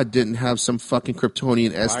Zod didn't have some fucking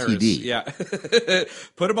Kryptonian STD? Yeah.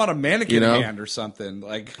 Put him on a mannequin hand or something.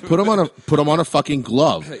 Like Put him on a fucking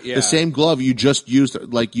glove. Yeah. The same glove you just used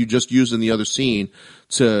in the other scene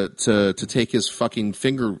to take his fucking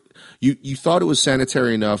finger. You thought it was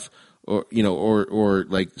sanitary enough, or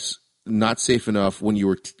like not safe enough when you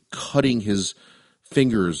were cutting his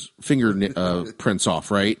finger prints off,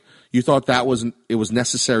 right? You thought it was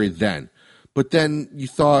necessary then. But then you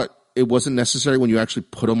thought it wasn't necessary when you actually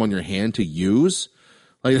put them on your hand to use.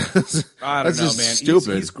 Like I don't know, just man.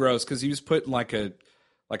 stupid. He's gross because he was putting like a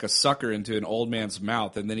sucker into an old man's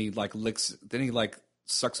mouth, and then he like licks. Then he like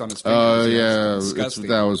sucks on his fingers. Oh yeah, It's disgusting.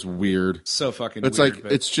 that was weird. So fucking. It's weird, like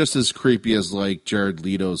but it's just as creepy as like Jared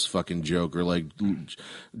Leto's fucking Joker. Like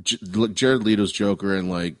Jared Leto's Joker and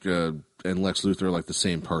like and Lex Luthor are like the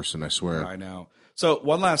same person. I swear. I know. So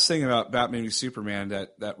one last thing about Batman v Superman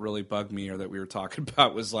that really bugged me, or that we were talking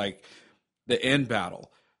about, was like the end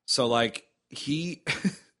battle. So like he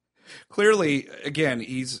clearly, again,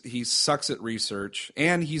 he sucks at research,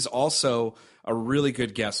 and he's also a really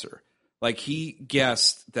good guesser. Like he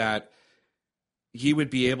guessed that he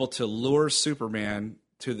would be able to lure Superman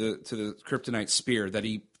to the kryptonite spear that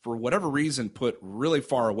he, for whatever reason, put really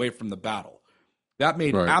far away from the battle. That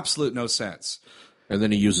made absolute no sense. And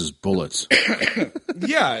then he uses bullets.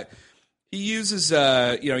 Yeah. He uses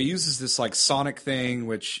this like sonic thing,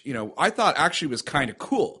 which, I thought actually was kind of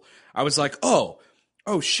cool. I was like, oh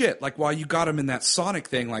shit. Like while you got him in that sonic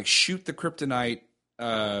thing, like shoot the kryptonite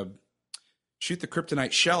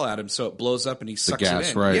shell at him so it blows up and he sucks gas,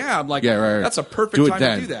 it in. right. Yeah. I'm like, right. That's a perfect time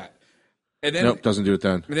then. to do that. And then, Nope, doesn't do it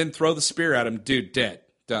then. And then throw the spear at him. Dude, dead.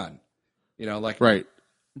 Done. Right.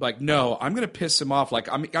 Like, no, I'm going to piss him off. Like,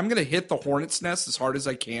 I'm going to hit the hornet's nest as hard as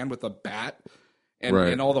I can with a bat,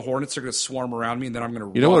 and all the hornets are going to swarm around me, and then I'm going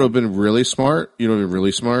to You know what would have been really smart?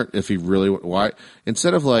 If he really... Why?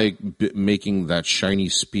 Instead of, like, making that shiny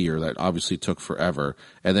spear that obviously took forever,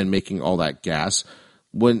 and then making all that gas,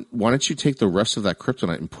 why don't you take the rest of that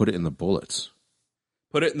kryptonite and put it in the bullets?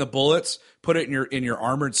 Put it in the bullets. Put it in your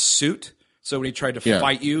armored suit. So when he tried to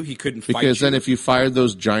fight you, he couldn't fight you. Because then if you fired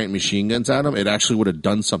those giant machine guns at him, it actually would have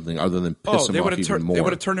done something other than piss him off even more. They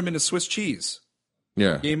would have turned him into Swiss cheese.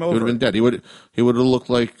 Yeah, Game He would over. have been dead. He would have looked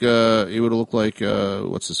like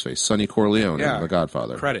what's his face, Sonny Corleone Yeah. in The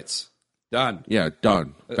Godfather. Credits. Done. Yeah,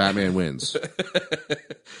 done. Batman wins.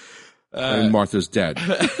 And Martha's dead.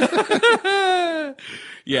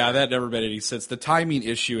 Yeah, that never made any sense. The timing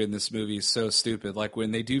issue in this movie is so stupid. Like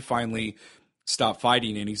when they do finally stop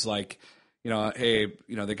fighting and he's like, hey,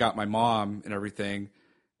 they got my mom and everything.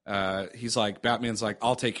 He's like, Batman's like,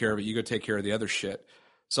 I'll take care of it. You go take care of the other shit.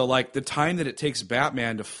 So like the time that it takes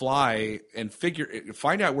Batman to fly and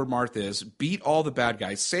find out where Martha is, beat all the bad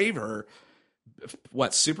guys, save her.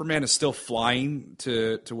 What, Superman is still flying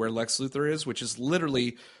to where Lex Luthor is, which is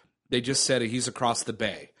literally, they just said he's across the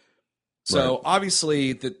bay. So Right.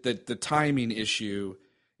 Obviously the timing issue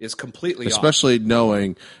is completely off. Especially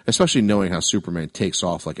knowing how Superman takes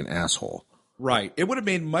off like an asshole. Right. It would have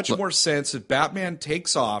made much more sense if Batman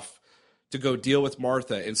takes off to go deal with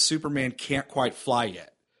Martha and Superman can't quite fly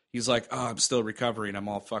yet. He's like, oh, I'm still recovering. I'm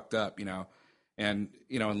all fucked up, And,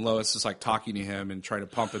 and Lois is like talking to him and trying to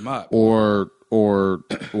pump him up. Or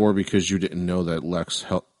because you didn't know that Lex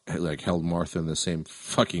held Martha in the same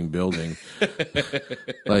fucking building.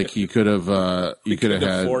 Like you could have had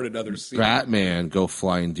afford another scene. Batman go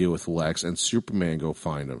fly and deal with Lex and Superman go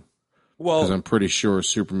find him. Well, Because I'm pretty sure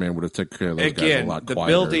Superman would have taken care of those guys a lot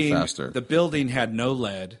quieter and faster. The building had no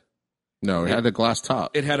lead. No, it had a glass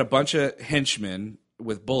top. It had a bunch of henchmen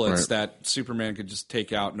with bullets Right. that Superman could just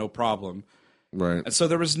take out, no problem. Right. And so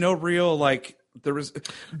there was no real there was.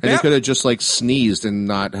 And he could have just sneezed and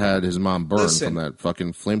not had his mom burned Listen, from that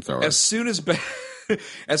fucking flamethrower. As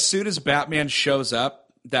soon as Batman shows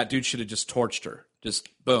up, that dude should have just torched her. Just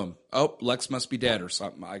boom. Oh, Lex must be dead or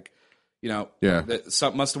something. Yeah.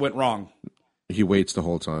 Something must have went wrong. He waits the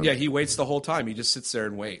whole time. Yeah, he waits the whole time. He just sits there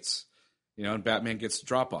and waits. And Batman gets to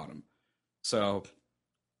drop on him. So,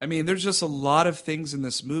 I mean, there's just a lot of things in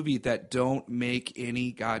this movie that don't make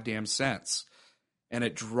any goddamn sense. And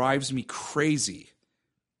it drives me crazy.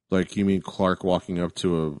 Like, you mean Clark walking up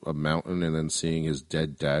to a mountain and then seeing his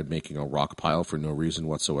dead dad making a rock pile for no reason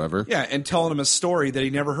whatsoever? Yeah, and telling him a story that he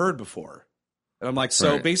never heard before. And I'm like,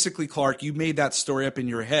 so Right. basically, Clark, you made that story up in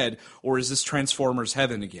your head, or is this Transformers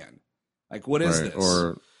heaven again? Like, what is Right.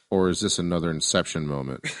 this? Or is this another Inception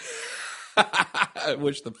moment? I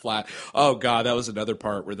wish the Flash. Oh God, that was another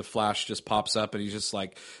part where the Flash just pops up and he's just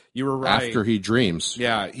like, "You were right." After he dreams.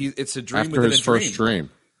 Yeah, it's a dream After within his a dream. first dream.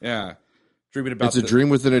 Yeah, dreaming about It's a dream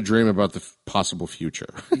within a dream about the possible future.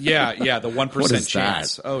 Yeah, the 1% What is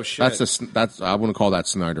chance. that? Oh shit, That's I want to call that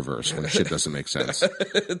Snyderverse when shit doesn't make sense.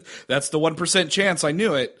 that's the 1% chance. I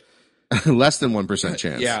knew it. Less than 1%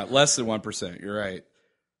 chance. Yeah, less than 1%. You're right.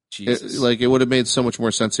 Jesus. It would have made so much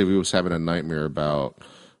more sense if he was having a nightmare about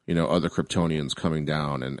other Kryptonians coming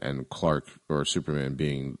down and Clark or Superman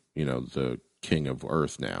being the king of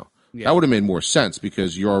Earth now. Yeah. That would have made more sense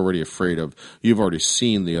because you've already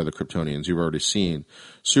seen the other Kryptonians, you've already seen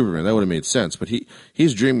Superman. That would have made sense. But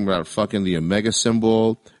he's dreaming about fucking the Omega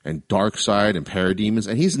symbol and Darkseid and Parademons,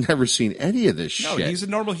 and he's never seen any of this No, shit. he's a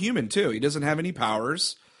normal human too. He doesn't have any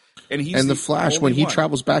powers, and the Flash, when he only one.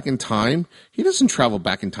 travels back in time, he doesn't travel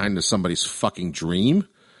back in time to somebody's fucking dream.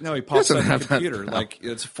 No, he pops doesn't on the have that computer power. like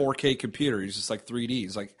it's a 4K computer. He's just like 3D.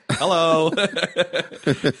 He's like, "Hello."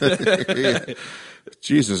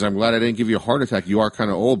 Jesus, I'm glad I didn't give you a heart attack. You are kind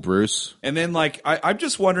of old, Bruce. And then I'm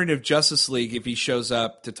just wondering if Justice League, if he shows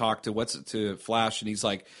up to talk to Flash, and he's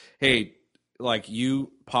like, "Hey,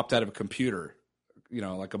 you popped out of a computer,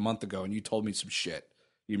 like a month ago, and you told me some shit.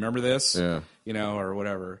 You remember this? Yeah. Or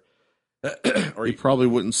whatever." Or He probably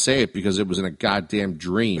wouldn't say it because it was in a goddamn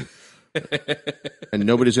dream. And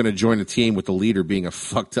nobody's going to join a team with the leader being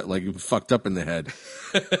fucked up in the head.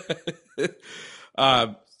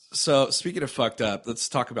 So speaking of fucked up, let's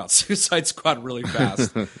talk about Suicide Squad really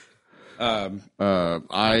fast.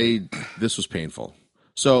 This was painful.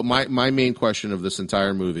 So my main question of this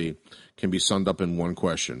entire movie can be summed up in one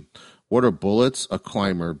question. What are bullets, a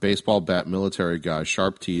climber, baseball bat, military guy,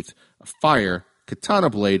 sharp teeth, a fire, katana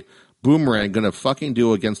blade, boomerang gonna fucking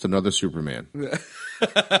do against another Superman?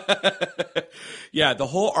 Yeah, the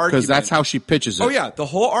whole argument. Because that's how she pitches it. Oh yeah, the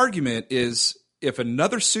whole argument is if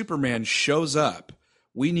another Superman shows up,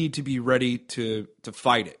 we need to be ready to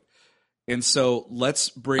fight it. And so let's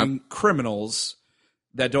bring criminals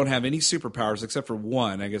that don't have any superpowers except for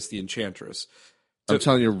one, I guess the Enchantress. I'm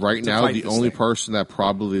telling you right now, fight the this only thing. person that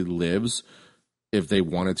probably lives if they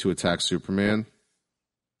wanted to attack Superman,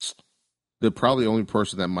 the probably only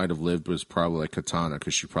person that might have lived was probably Katana,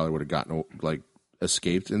 because she probably would have gotten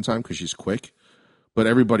escaped in time because she's quick. But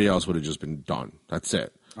everybody else would have just been done. That's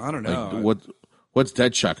it. I don't know. What's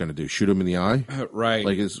Deadshot going to do? Shoot him in the eye? Right.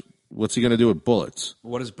 what's he going to do with bullets?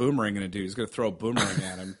 What is Boomerang going to do? He's going to throw a boomerang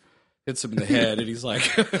at him, hits him in the head, and he's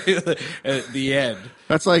like, at the end.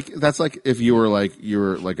 That's like if you were like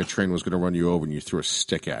a train was going to run you over and you threw a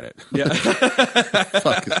stick at it. Yeah.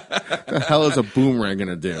 Fuck, the hell is a boomerang going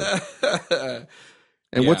to do?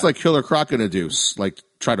 And what's like Killer Croc going to do? Like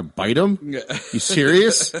try to bite him? You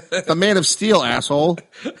serious? The Man of Steel, asshole.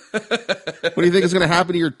 What do you think is going to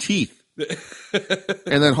happen to your teeth?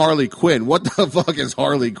 And then Harley Quinn. What the fuck is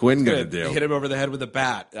Harley Quinn going to do? Hit him over the head with a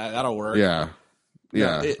bat. That'll work. Yeah.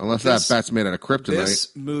 Unless that bat's made out of kryptonite.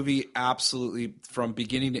 This movie absolutely, from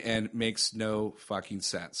beginning to end, makes no fucking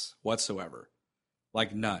sense whatsoever.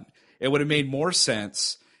 Like none. It would have made more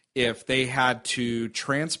sense if they had to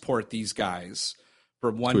transport these guys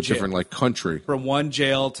from one to a different like country, from one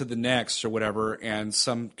jail to the next or whatever, and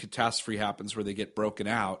some catastrophe happens where they get broken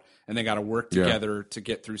out and they got to work together to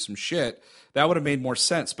get through some shit. That would have made more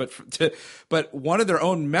sense. But one of their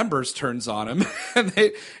own members turns on them,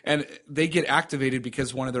 and they get activated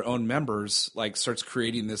because one of their own members like starts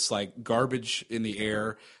creating this like garbage in the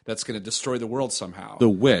air that's going to destroy the world somehow. The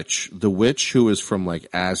witch who is from like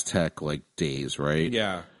Aztec like days, right?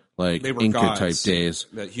 Yeah, like they were Inca gods type days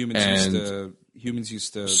that humans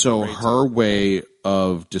used to. So her way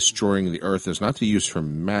of destroying the earth is not to use her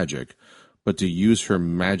magic, but to use her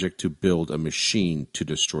magic to build a machine to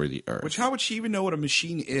destroy the earth. Which, how would she even know what a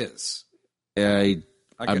machine is? I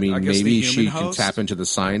mean, maybe she can tap into the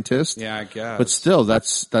scientist. Yeah, I guess. But still,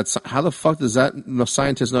 that's how the fuck does that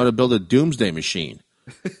scientist know how to build a doomsday machine?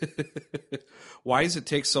 Why does it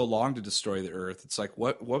take so long to destroy the earth? It's like,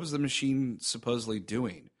 what was the machine supposedly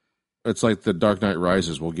doing? It's like the Dark Knight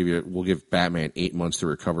Rises. We'll give Batman 8 months to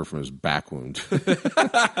recover from his back wound.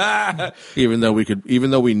 even though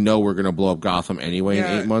we know we're going to blow up Gotham anyway in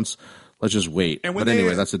 8 months, let's just wait. But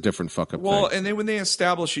anyway, that's a different fuck up thing. And then when they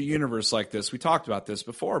establish a universe like this, we talked about this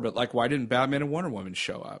before, but like, why didn't Batman and Wonder Woman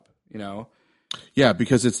show up? You know? Yeah,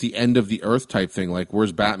 because it's the end of the earth type thing. Like,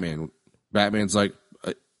 where's Batman? Batman's like,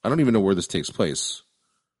 I don't even know where this takes place.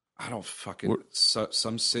 I don't fucking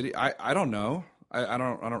some city. I don't know. I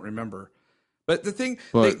don't remember. But the thing,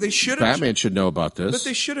 they should have. Batman should know about this. But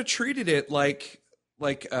they should have treated it like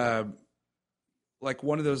one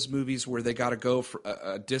of those movies where they got to go for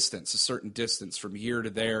a certain distance from here to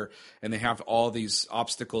there, and they have all these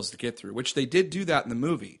obstacles to get through. Which they did do that in the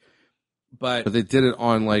movie, but they did it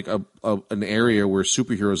on like an area where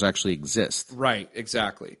superheroes actually exist. Right.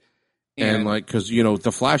 Exactly. And like, because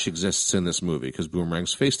the Flash exists in this movie because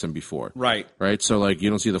Boomerang's faced him before, right? So like,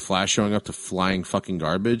 you don't see the Flash showing up to flying fucking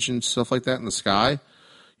garbage and stuff like that in the sky.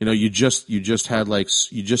 You just had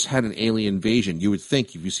an alien invasion. You would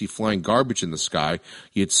think if you see flying garbage in the sky,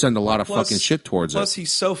 you'd send a lot of fucking shit towards it. Plus,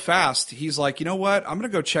 he's so fast. He's like, you know what? I'm gonna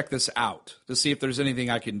go check this out to see if there's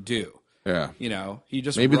anything I can do. Yeah, he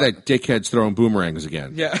just maybe that dickhead's throwing boomerangs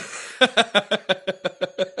again. Yeah.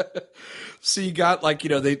 So you got like,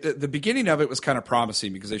 the beginning of it was kind of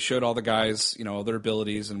promising because they showed all the guys, all their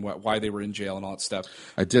abilities and why they were in jail and all that stuff.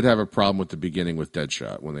 I did have a problem with the beginning with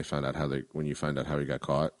Deadshot when you find out how he got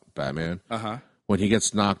caught, Batman. Uh-huh. When he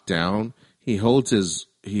gets knocked down, he holds his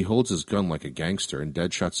gun like a gangster, and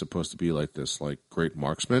Deadshot's supposed to be like this like great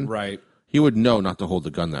marksman. Right. He would know not to hold the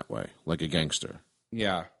gun that way, like a gangster.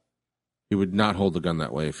 Yeah. He would not hold the gun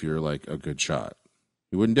that way if you're like a good shot.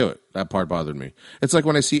 He wouldn't do it. That part bothered me. It's like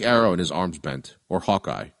when I see Arrow and his arms bent, or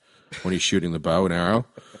Hawkeye when he's shooting the bow and arrow.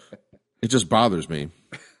 It just bothers me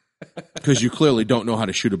because you clearly don't know how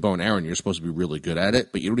to shoot a bow and arrow, and you're supposed to be really good at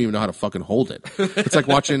it, but you don't even know how to fucking hold it. It's like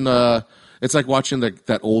watching.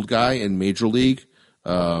 That old guy in Major League.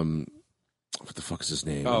 What the fuck is his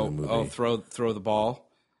name? in the movie? Throw the ball.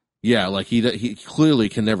 Yeah, like he clearly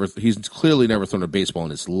he's clearly never thrown a baseball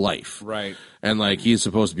in his life. Right. And like he's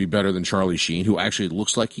supposed to be better than Charlie Sheen, who actually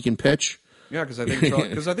looks like he can pitch. Yeah, because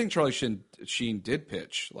I think Charlie Sheen did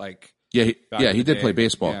pitch. Like he did play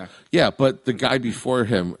baseball. Yeah, but the guy before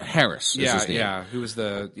him, Harris, is his name. Yeah, who was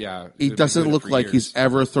he doesn't look like he's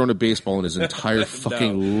ever thrown a baseball in his entire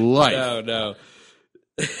fucking life. No.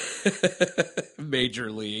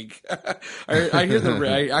 Major League.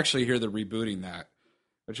 I actually hear the rebooting that.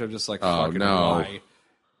 Which I'm just like, fucking why?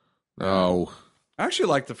 No. I actually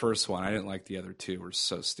liked the first one. I didn't like the other two. Were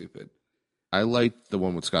so stupid. I liked the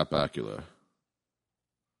one with Scott Bakula.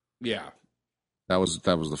 Yeah. That was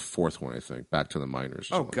the fourth one, I think. Back to the Minors.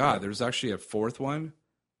 Oh, God. There's actually a fourth one?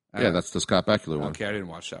 Yeah, that's the Scott Bakula one. Okay, I didn't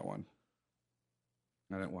watch that one.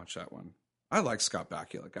 I like Scott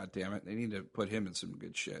Bakula. God damn it. They need to put him in some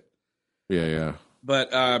good shit. Yeah.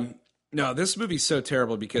 But, No, this movie's so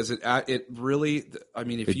terrible because it really. I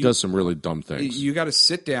mean, if It you does some really dumb things. you got to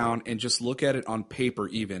sit down and just look at it on paper.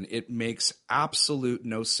 Even it makes absolute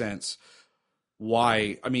no sense.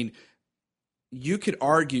 Why? I mean, you could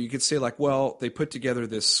argue, you could say like, well, they put together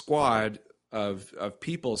this squad of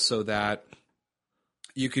people so that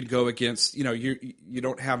you could go against. You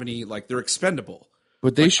don't have any like they're expendable.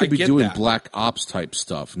 But they should be doing that. Black Ops type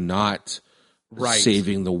stuff, not Right.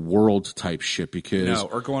 saving the world type shit. Because No,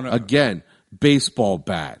 or going to, again, baseball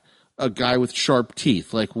bat, a guy with sharp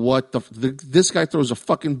teeth. Like what this guy throws a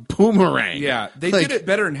fucking boomerang. Yeah, they Like, did it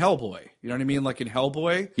better in Hellboy. You know what I mean? Like in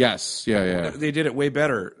Hellboy, Yes, yeah. they did it way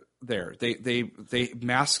better there. They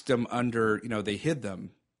masked them under. They hid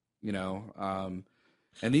them.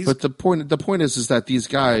 And these. But the point is that these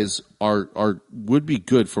guys would be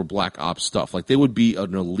good for Black Ops stuff. Like they would be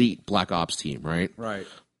an elite Black Ops team, right? Right.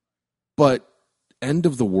 But end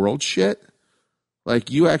of the world shit,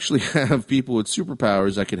 like you actually have people with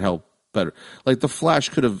superpowers that could help better. Like the Flash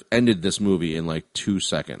could have ended this movie in like 2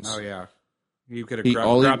 seconds. Oh yeah, you could have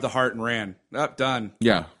grabbed the heart and ran. Done.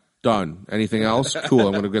 Yeah, done. Anything else? Cool.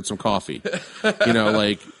 I'm gonna get some coffee.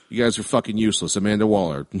 Like you guys are fucking useless. Amanda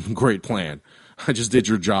Waller, great plan. I just did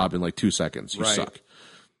your job in like 2 seconds. You Right. suck.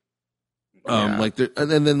 Yeah.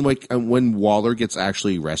 And then when Waller gets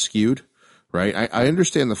actually rescued, right? I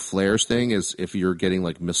understand the flares thing is if you're getting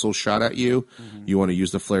like missiles shot at you, you want to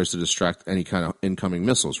use the flares to distract any kind of incoming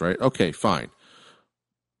missiles, right? Okay, fine.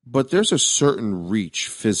 But there's a certain reach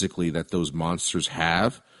physically that those monsters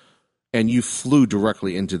have, and you flew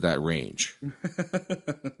directly into that range.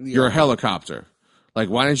 You're a helicopter. Like,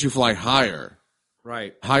 why didn't you fly higher?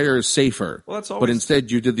 Right. Higher is safer. Well, that's always, but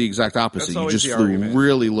instead, you did the exact opposite. that's You always just the flew argument.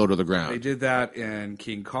 really low to the ground. They did that in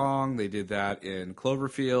King Kong. They did that in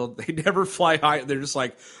Cloverfield. They never fly high. They're just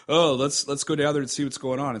like, oh, let's go down there and see what's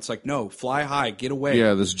going on. It's like, no, fly high, get away.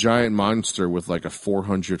 Yeah, this giant monster with like a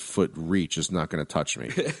 400-foot reach is not going to touch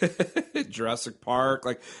me. Jurassic Park.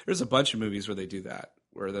 Like, there's a bunch of movies where they do that,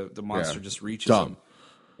 where the monster just reaches Dumb. them.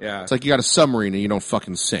 Yeah. It's like you got a submarine and you don't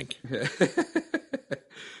fucking sink.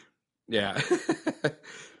 Yeah.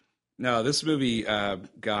 No, this movie,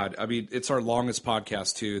 God, I mean, it's our longest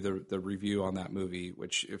podcast too, the review on that movie,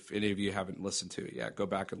 which if any of you haven't listened to it yet, go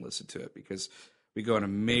back and listen to it because we go into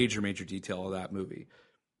major detail of that movie.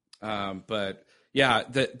 But yeah,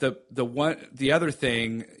 the other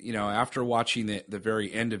thing, after watching the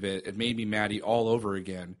very end of it, it made me Maddie all over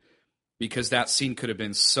again because that scene could have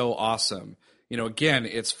been so awesome. Again,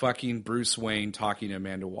 it's fucking Bruce Wayne talking to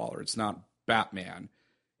Amanda Waller. It's not Batman.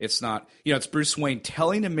 It's not, it's Bruce Wayne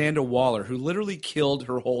telling Amanda Waller, who literally killed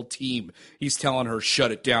her whole team. He's telling her,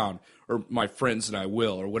 shut it down, or my friends and I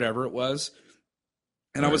will, or whatever it was.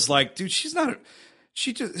 And I was like, dude, she's a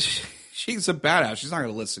badass. She's not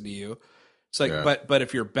going to listen to you. It's like, but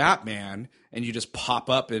if you're Batman and you just pop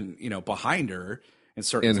up and, behind her and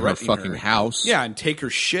start In her threatening fucking house. yeah, and take her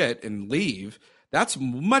shit and leave, that's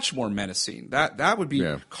much more menacing. That would be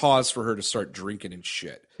cause for her to start drinking and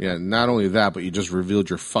shit. Yeah, not only that, but you just revealed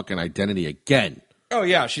your fucking identity again. Oh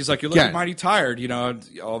yeah, she's like, you're looking mighty tired.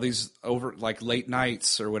 All these over like late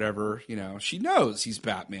nights or whatever. She knows he's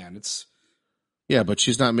Batman. Yeah, but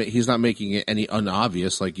he's not making it any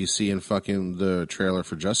unobvious like you see in fucking the trailer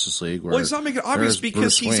for Justice League. Where he's not making it obvious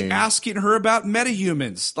because he's asking her about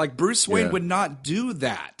metahumans. Like Bruce Wayne would not do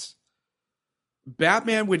that.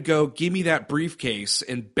 Batman would go, give me that briefcase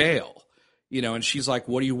and bail. And she's like,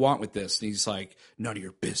 what do you want with this? And he's like, none of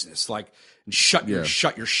your business. Like, and shut your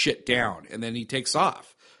shit down. And then he takes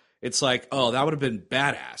off. It's like, oh, that would have been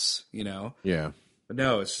badass, Yeah. But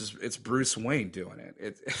no, it's Bruce Wayne doing it.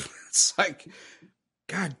 It's like,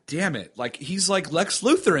 God damn it. Like, he's like Lex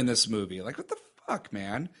Luthor in this movie. Like, what the fuck,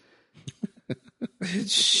 man?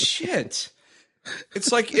 Shit.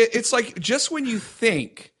 It's like just when you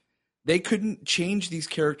think they couldn't change these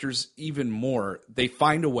characters even more, they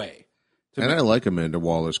find a way. And I like Amanda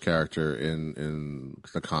Waller's character in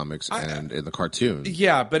the comics and in the cartoon.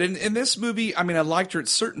 Yeah, but in this movie, I mean, I liked her at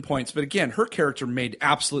certain points, but again, her character made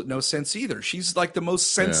absolute no sense either. She's like the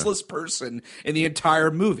most senseless person in the entire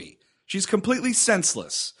movie. She's completely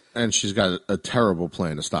senseless. And she's got a terrible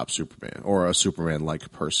plan to stop Superman or a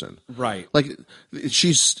Superman-like person. Right. Like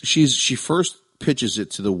she first pitches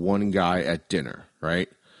it to the one guy at dinner, right?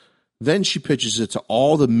 Then she pitches it to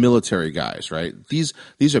all the military guys, right? These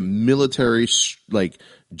are military like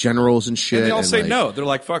generals and shit. And they all say like, no. They're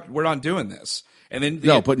like, "Fuck, we're not doing this." And then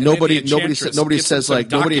nobody says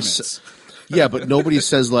like yeah, but nobody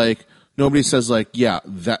says like yeah,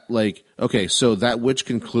 that like okay, so that witch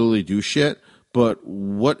can clearly do shit, but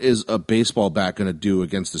what is a baseball bat going to do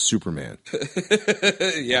against the Superman?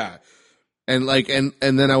 Yeah. And like, and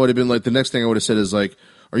then I would have been like, the next thing I would have said is like,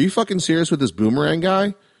 are you fucking serious with this Boomerang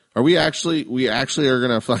guy? Are we actually are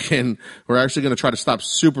gonna we're actually gonna try to stop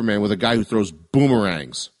Superman with a guy who throws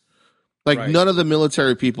boomerangs? Like, Right. none of the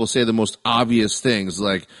military people say the most obvious things.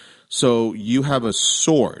 Like, so you have a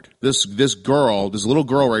sword. This little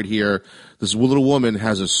girl right here, this little woman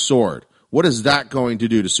has a sword. What is that going to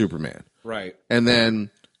do to Superman? Right. And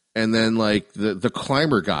then like the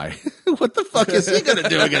climber guy, what the fuck is he gonna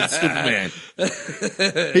do against Superman?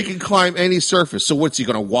 He can climb any surface. So what's he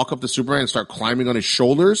gonna walk up to Superman and start climbing on his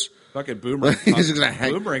shoulders? Fucking Boomerang. He's just gonna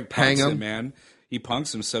Boomerang hang punks him? him, man. He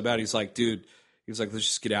punks him so bad. He's like, dude. He's like, let's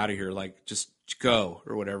just get out of here. Like, just go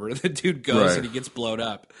or whatever. The dude goes Right. and he gets blown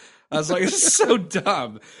up. I was like, it's so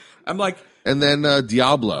dumb. I'm like, And then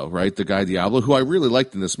Diablo, right? The guy Diablo, who I really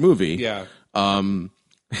liked in this movie. yeah.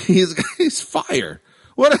 He's fire.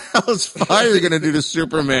 What the hell is fire going to do to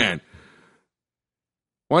Superman?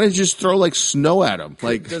 Why don't you just throw like snow at him?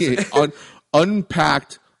 Like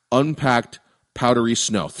unpacked powdery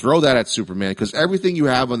snow. Throw that at Superman, because everything you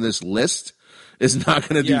have on this list is not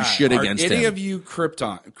going to do shit against him. Any of you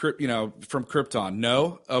Krypton, from Krypton?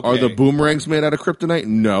 No? Okay. Are the boomerangs made out of kryptonite?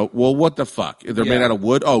 No. Well, what the fuck? They're made out of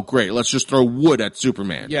wood? Oh, great. Let's just throw wood at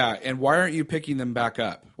Superman. Yeah, and why aren't you picking them back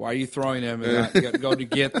up? Why are you throwing them and not go to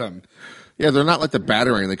get them? Yeah, they're not like the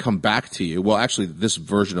Batarang. They come back to you. Well, actually, this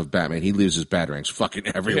version of Batman, he leaves his Batarangs fucking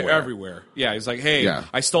everywhere. Everywhere. Yeah, he's like, hey,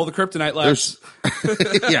 I stole the kryptonite Lex.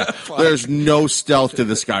 There's no stealth to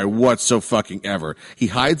this guy whatsoever. He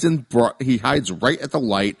hides right at the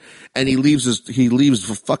light, and he leaves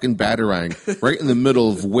the fucking Batarang right in the middle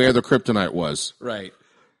of where the kryptonite was. Right.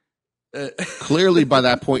 Clearly, by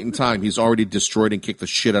that point in time, he's already destroyed and kicked the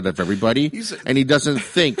shit out of everybody, and he doesn't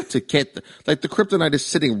think to get the kryptonite is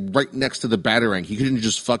sitting right next to the Batarang. He couldn't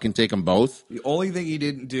just fucking take them both. The only thing he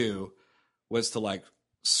didn't do was to like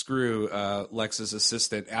screw Lex's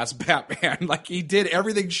assistant as Batman. Like, he did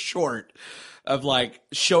everything short of like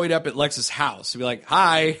showing up at Lex's house to be like,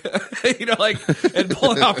 hi, and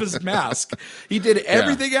pulling off his mask. He did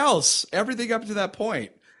everything else, everything up to that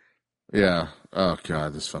point. Yeah. Oh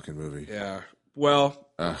God, this fucking movie. Yeah. Well,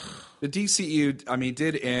 the DCU, I mean,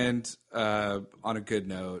 did end on a good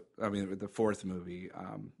note. I mean, with the fourth movie,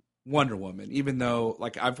 Wonder Woman, even though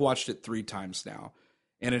like I've watched it 3 times now,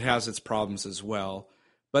 and it has its problems as well,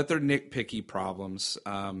 but they're nitpicky problems.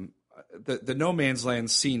 The No Man's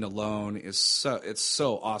Land scene alone is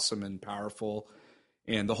so awesome and powerful,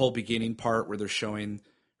 and the whole beginning part where they're showing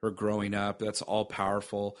her growing up, that's all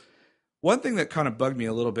powerful. One thing that kind of bugged me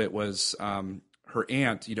a little bit was her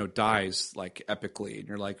aunt, dies like epically, and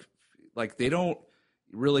you're like they don't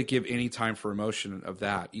really give any time for emotion of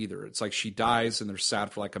that either. It's like she dies and they're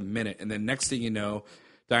sad for like a minute, and then next thing you know,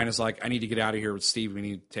 Diana's like, I need to get out of here with Steve. We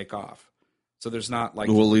need to take off. So there's not like,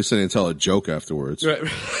 well, at least they didn't tell a joke afterwards. yeah,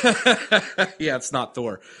 it's not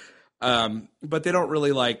Thor, but they don't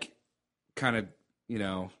really like kind of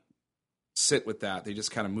sit with that. They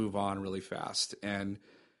just kind of move on really fast, and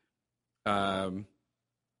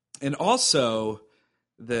also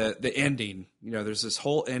the ending, there's this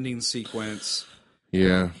whole ending sequence.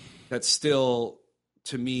 Yeah. That's still,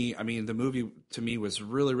 to me, I mean, the movie to me was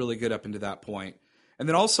really, really good up into that point. And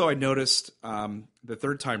then also I noticed the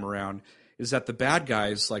third time around is that the bad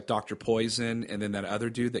guys like Dr. Poison and then that other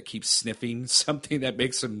dude that keeps sniffing something that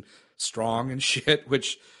makes him strong and shit,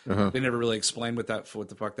 which they never really explained what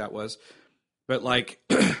the fuck that was. But like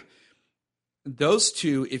those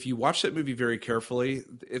two, if you watch that movie very carefully,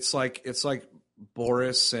 it's like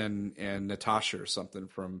Boris and Natasha or something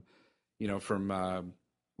from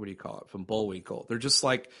what do you call it? From Bullwinkle. They're just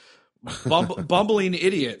like bumbling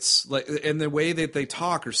idiots. Like, and the way that they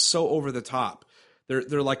talk are so over the top.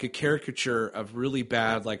 They're like a caricature of really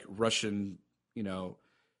bad, like Russian, the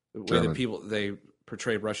way that they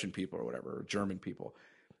portray Russian people or whatever, or German people.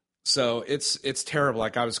 So it's terrible.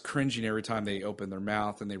 Like, I was cringing every time they opened their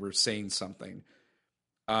mouth and they were saying something.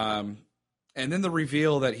 And then the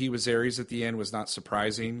reveal that he was Ares at the end was not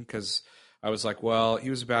surprising, because I was like, well, he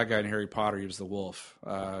was a bad guy in Harry Potter. He was the wolf.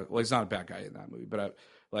 Well, he's not a bad guy in that movie, but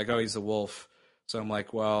he's the wolf. So I'm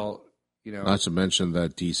like, well, Not to mention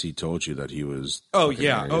that DC told you that he was. Oh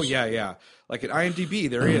yeah. Ares. Oh yeah. Like at IMDb,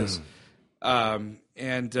 there he is. And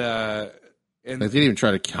they didn't even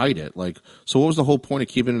try to hide it. Like, so what was the whole point of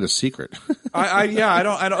keeping it a secret? I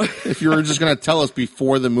don't. If you were just going to tell us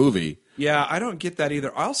before the movie. Yeah, I don't get that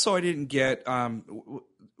either. Also, I didn't get.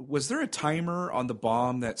 Was there a timer on the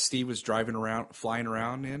bomb that Steve was flying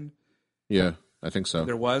around in? Yeah, I think so.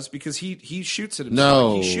 There was, because he shoots it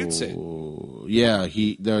himself. No, he shoots it. Yeah,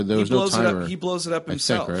 there was no timer. He blows it up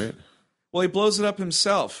himself. I think, right? Well, he blows it up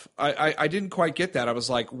himself. I didn't quite get that. I was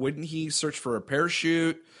like, wouldn't he search for a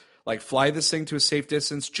parachute, like fly this thing to a safe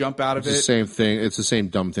distance, jump out of It's it? the same thing. It's the same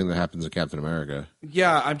dumb thing that happens in Captain America.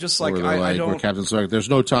 Yeah, I'm just like, Where I where don't. Captain's like, there's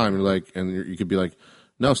no time. You're like, and you could be like,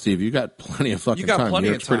 no, Steve, you got plenty of fucking You got time. plenty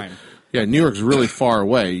New of York's pretty- time. yeah, New York's really far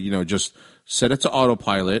away. You know, just set it to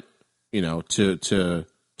autopilot. You know, to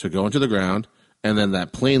go into the ground, and then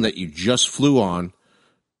that plane that you just flew on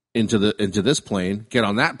into this plane, get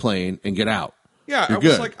on that plane and get out. Yeah,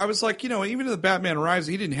 You're I was like, even in the Batman Rises,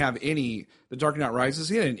 he didn't have any. The Dark Knight Rises,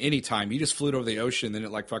 he hadn't any time. He just flew it over the ocean, then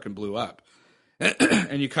it like fucking blew up,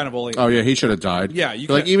 and you kind of only. Oh yeah, he should have died. Yeah, you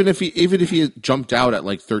like can't- even if he had jumped out at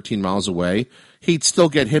like 13 miles away, he'd still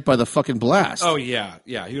get hit by the fucking blast. Oh yeah,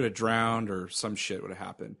 he would have drowned or some shit would have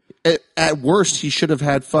happened At worst, he should have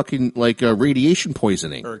had fucking like radiation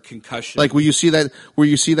poisoning. or concussion. Like where you see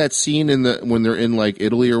that scene when they're in like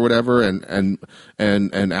Italy or whatever, and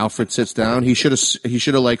Alfred sits down. He should have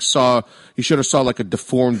saw like a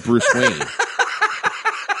deformed Bruce Wayne.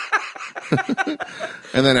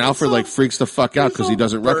 And then Alfred like freaks the fuck out because he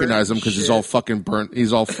doesn't recognize him because he's all fucking burnt.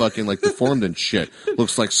 He's all fucking like deformed and shit.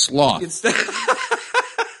 Looks like sloth.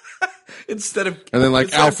 Instead of And then like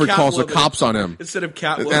instead of Alfred calls the Catwoman- cops on him. Instead of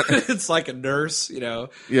Catwoman, it's like a nurse, Yeah,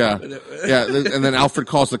 yeah. And then Alfred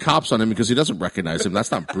calls the cops on him because he doesn't recognize him.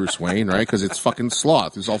 That's not Bruce Wayne, right? Because it's fucking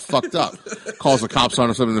sloth. He's all fucked up. Calls the cops on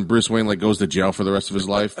him, and then Bruce Wayne like goes to jail for the rest of his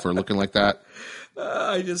life for looking like that.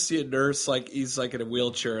 I just see a nurse like he's like in a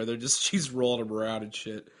wheelchair. She's rolling him around and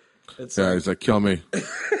shit. It's Yeah, he's like, kill me.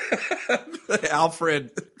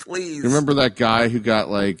 Alfred, please. You remember that guy who got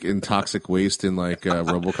like in toxic waste in like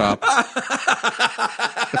RoboCop?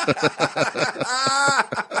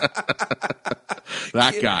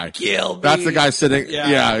 That guy. Kill me. That's the guy sitting. Yeah.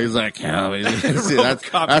 Yeah, he's like, kill me. See,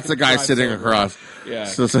 that's the guy sitting over. across. Yeah.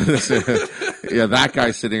 Yeah, that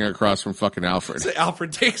guy sitting across from fucking Alfred. So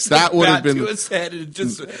Alfred takes That the would bat have been- to his head and it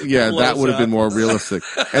just Yeah, blows that would have up. been more realistic.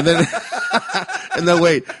 And then,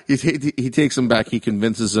 wait, he takes him back. He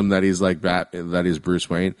convinces him that he's like that he's Bruce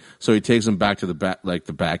Wayne. So he takes him back to the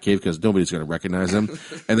Batcave because nobody's going to recognize him.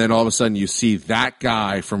 And then all of a sudden, you see that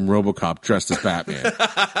guy from RoboCop dressed as Batman.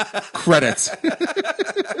 Credits.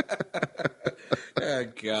 Oh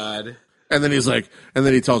God. And then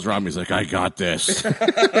he tells Rob, he's like, I got this.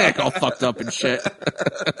 Like all fucked up and shit.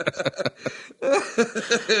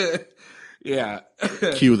 Yeah.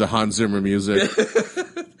 Cue the Hans Zimmer music.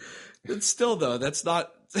 But still, though, that's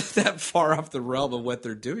not that far off the realm of what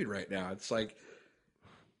they're doing right now. It's like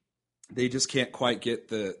they just can't quite get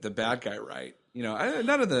the bad guy right.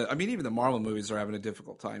 Even the Marvel movies are having a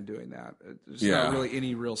difficult time doing that. There's not really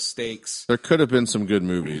any real stakes. There could have been some good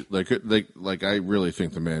movies. Like I really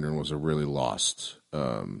think The Mandarin was a really lost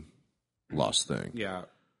thing. Yeah.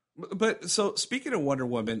 But so speaking of Wonder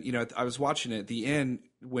Woman, I was watching it at the end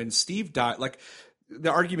when Steve died. Like the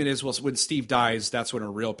argument is, well, when Steve dies, that's when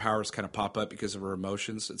her real powers kind of pop up because of her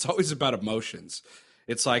emotions. It's always about emotions.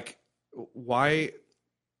 It's like, why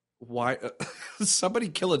somebody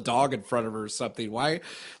kill a dog in front of her or something? Why,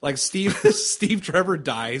 like Steve Trevor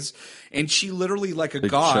dies and she literally like a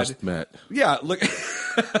god just met. Yeah, look,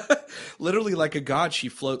 literally like a god, she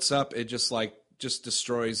floats up and just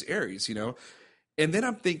destroys Ares, And then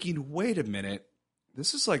I'm thinking, wait a minute,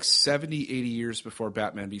 this is like 70, 80 years before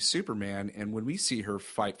Batman v Superman, and when we see her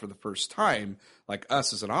fight for the first time, like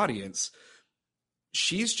us as an audience,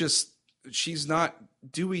 she's not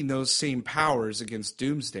doing those same powers against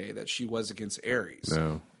Doomsday that she was against Ares.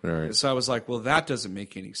 No, right. So I was like, well, that doesn't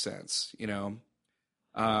make any sense,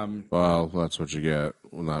 Well, that's what you get.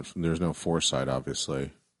 Well, there's no foresight,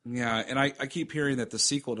 obviously. Yeah, and I keep hearing that the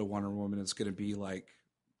sequel to Wonder Woman is going to be like,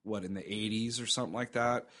 what, in the 80s or something like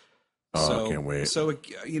that. Oh, So, I can't wait. So,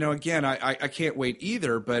 again, I can't wait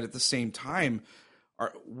either, but at the same time,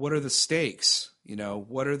 what are the stakes?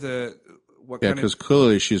 What are the... What Yeah, kind of... because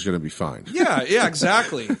clearly she's going to be fine. Yeah,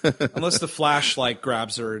 exactly. Unless the Flash,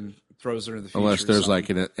 grabs her and throws her in the future. Unless there's or like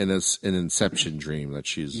an inception dream that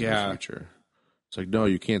she's in the future. It's like, no,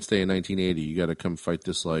 you can't stay in 1980. You got to come fight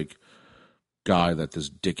this like guy that this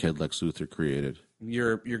dickhead Lex Luthor created.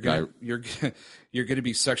 You're gonna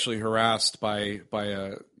be sexually harassed by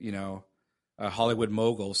a Hollywood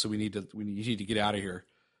mogul, so you need to get out of here.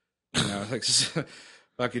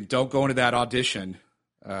 Fucking don't go into that audition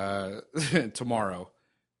tomorrow.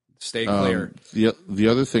 Stay clear. The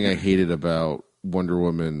other thing I hated about Wonder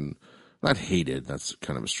Woman, not hated, that's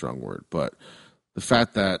kind of a strong word, but the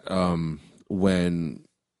fact that when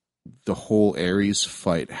the whole Ares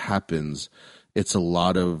fight happens, it's a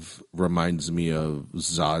lot of reminds me of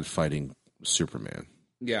Zod fighting Superman.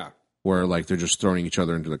 Yeah. Where like they're just throwing each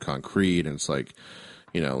other into the concrete and it's like,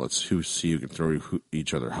 let's see who can throw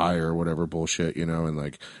each other higher or whatever bullshit, and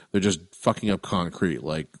like they're just fucking up concrete.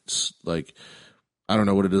 Like I don't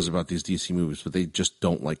know what it is about these DC movies, but they just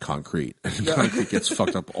don't like concrete. And concrete gets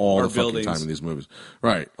fucked up all the fucking time in these movies.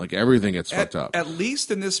 Right. Like everything gets fucked up. At least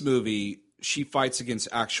in this movie, she fights against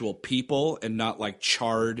actual people and not like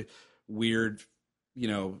charred, weird,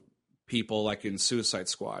 people like in Suicide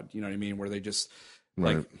Squad. You know what I mean? Where they just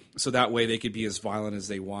like, so that way they could be as violent as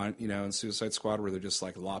they want, in Suicide Squad, where they're just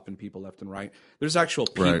like lopping people left and right. There's actual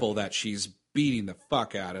people that she's beating the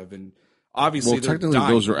fuck out of, and obviously, technically,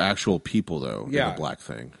 those are actual people, though. Yeah, in the black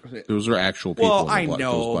thing. Those are actual people. Well, I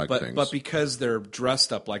know, but because they're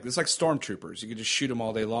dressed up like it's like stormtroopers, you can just shoot them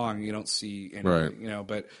all day long. And you don't see anything, right.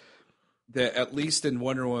 But at least in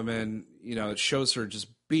Wonder Woman, it shows her just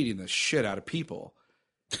beating the shit out of people.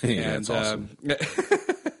 Yeah, that's awesome.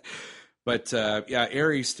 But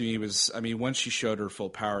Ares to me was, once she showed her full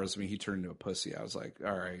powers, he turned into a pussy. I was like,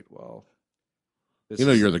 all right, well.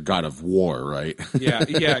 You're the god of war, right? Yeah,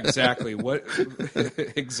 exactly. What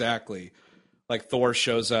exactly? Like Thor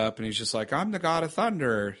shows up and he's just like, "I'm the god of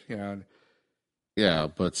thunder," Yeah,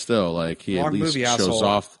 but still, like he at least shows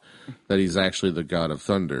off that he's actually the god of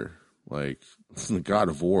thunder. Like the god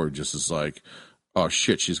of war just is like, "Oh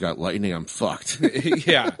shit, she's got lightning. I'm fucked."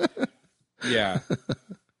 Yeah.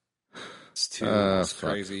 It's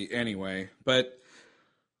crazy. Anyway, but.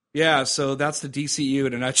 Yeah, so that's the DCU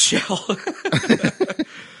in a nutshell.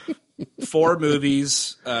 4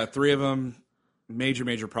 movies, 3 of them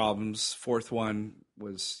major problems. 4th one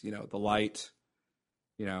was, The Light,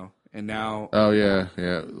 and now. Oh yeah.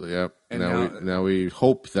 And now we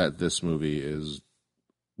hope that this movie is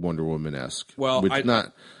Wonder Woman-esque. Well,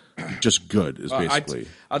 not just good is basically.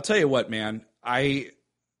 I'll tell you what, man. I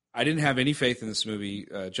didn't have any faith in this movie,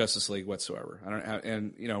 Justice League whatsoever. I don't have,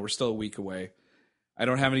 and we're still a week away. I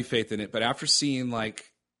don't have any faith in it, but after seeing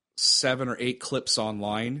like 7 or 8 clips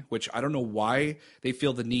online, which I don't know why they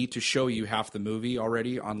feel the need to show you half the movie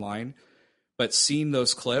already online, but seeing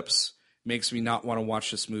those clips makes me not want to watch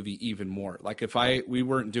this movie even more. Like if we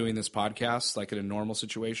weren't doing this podcast, like in a normal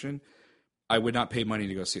situation, I would not pay money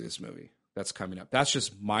to go see this movie that's coming up. That's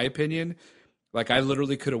just my opinion. Like I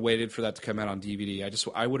literally could have waited for that to come out on DVD.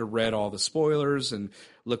 I would have read all the spoilers and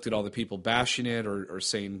looked at all the people bashing it or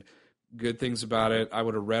saying good things about it. I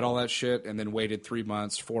would have read all that shit and then waited 3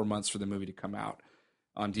 months, 4 months for the movie to come out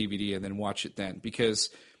on DVD and then watch it then. Because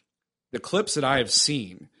the clips that I have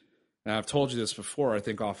seen, and I've told you this before, I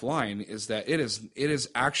think offline, is that it is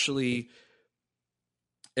actually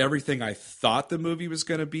everything I thought the movie was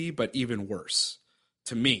going to be, but even worse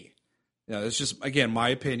to me. It's just, again, my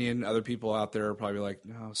opinion. Other people out there are probably like,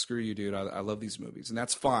 no, screw you, dude. I love these movies. And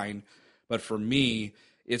that's fine. But for me,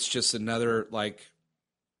 it's just another like,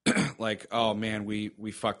 oh man,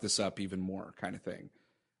 we fucked this up even more kind of thing.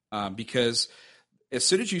 Because as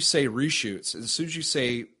soon as you say reshoots, as soon as you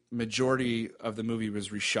say majority of the movie was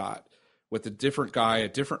reshot with a different guy, a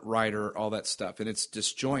different writer, all that stuff, and it's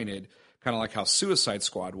disjointed, kind of like how Suicide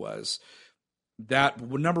Squad was, that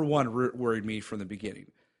number one worried me from the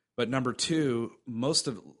beginning. But number two, most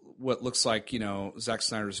of what looks like, Zack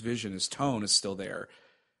Snyder's vision, his tone is still there.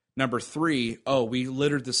 Number three, we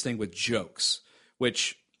littered this thing with jokes,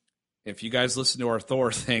 which if you guys listen to our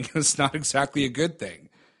Thor thing, it's not exactly a good thing.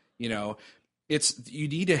 You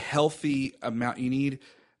need a healthy amount. You need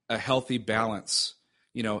a healthy balance.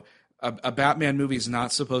 A Batman movie is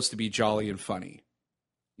not supposed to be jolly and funny.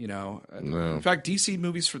 No. In fact, DC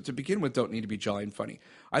movies to begin with don't need to be jolly and funny.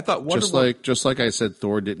 I thought just like I said,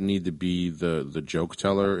 Thor didn't need to be the joke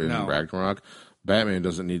teller in Ragnarok. Batman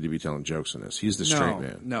doesn't need to be telling jokes in this. He's the straight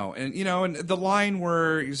man. No, and and the line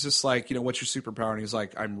where he's just like, what's your superpower? And he's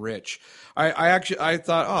like, I'm rich. I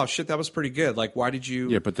thought, oh shit, that was pretty good. Like, why did you?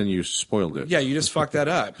 Yeah, but then you spoiled it. Yeah, you just fucked that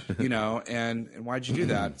up. And why'd you do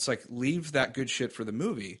that? It's like, leave that good shit for the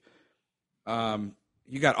movie.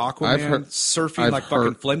 You got Aquaman surfing like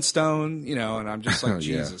fucking Flintstone, and I'm just like,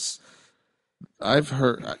 Jesus. I've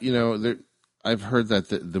heard, I've heard that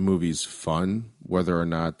the movie's fun, whether or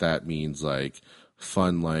not that means like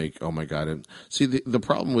fun, like, oh my God. And see, the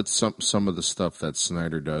problem with some of the stuff that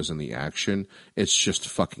Snyder does in the action, it's just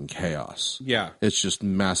fucking chaos. Yeah. It's just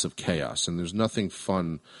massive chaos. And there's nothing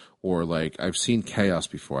fun or like, I've seen chaos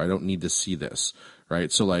before. I don't need to see this.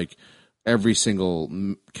 Right. So like every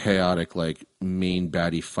single chaotic, like main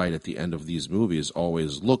baddie fight at the end of these movies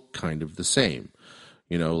always look kind of the same.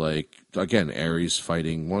 Like, again, Ares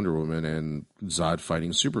fighting Wonder Woman and Zod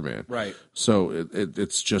fighting Superman. Right. So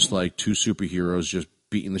it's just like two superheroes just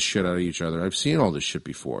beating the shit out of each other. I've seen all this shit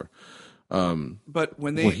before. But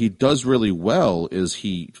what he does really well is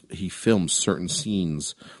he films certain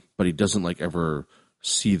scenes, but he doesn't like ever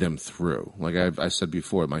see them through. Like I said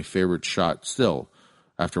before, my favorite shot still,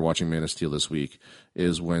 after watching Man of Steel this week,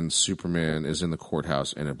 is when Superman is in the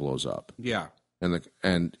courthouse and it blows up. Yeah. And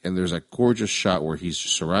there's a gorgeous shot where he's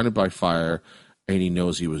just surrounded by fire and he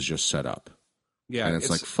knows he was just set up. Yeah. And it's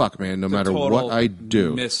like, fuck, man, no matter what I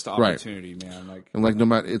do. Missed opportunity, man. Like, and like, no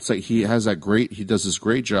matter, it's like he does this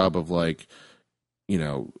great job of like, you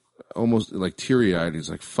know, almost like teary eyed. He's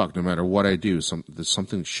like, fuck, no matter what I do, there's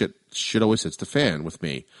something shit always hits the fan with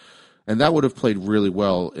me. And that would have played really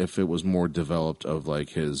well if it was more developed of like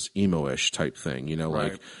his emo-ish type thing, you know,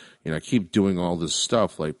 right. like, you know, I keep doing all this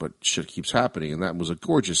stuff, like, but shit keeps happening. And that was a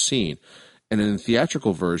gorgeous scene. And in the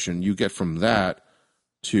theatrical version, you get from that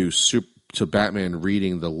to Batman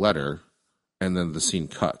reading the letter, and then the scene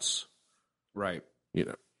cuts. Right. You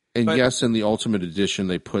know, and yes, in the Ultimate Edition,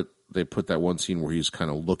 they put that one scene where he's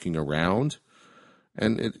kind of looking around,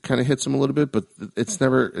 and it kind of hits him a little bit, but it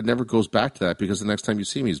never goes back to that, because the next time you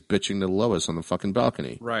see him, he's bitching to Lois on the fucking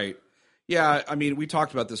balcony. Right. Yeah. I mean, we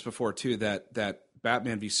talked about this before too. That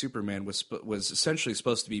Batman v Superman was essentially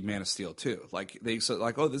supposed to be Man of Steel 2. Like they said,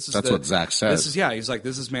 like, oh, that's what Zach said. He's like,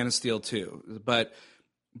 this is Man of Steel 2.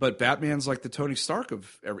 But Batman's like the Tony Stark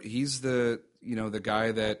of he's the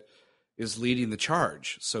guy that is leading the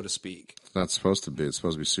charge, so to speak. It's not supposed to be. It's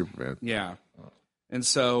supposed to be Superman. Yeah. And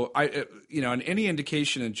so in any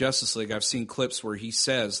indication in Justice League, I've seen clips where he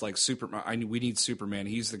says like, Superman, we need Superman.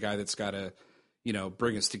 He's the guy that's got to,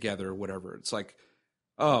 bring us together or whatever. It's like,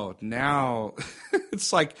 oh, now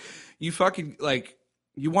it's like you fucking like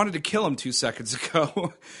you wanted to kill him 2 seconds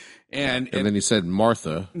ago. And then he said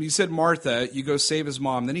Martha. And he said Martha, you go save his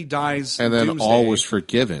mom. Then he dies. And then Doomsday. all was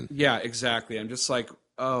forgiven. Yeah, exactly. I'm just like,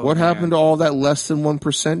 oh, what happened to all that less than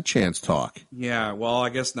 1% chance talk? Yeah, well, I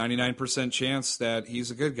guess 99% chance that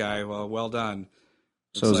he's a good guy. Well done.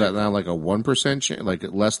 So is that now like a 1% chance? Like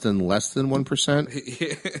less than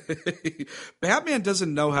 1%? Batman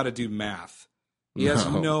doesn't know how to do math. He has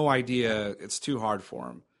no idea. It's too hard for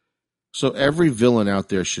him. So every villain out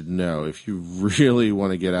there should know, if you really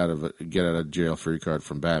want to get out of jail free card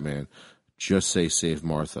from Batman, just say save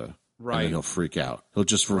Martha. Right. And then he'll freak out. He'll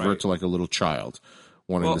just revert to like a little child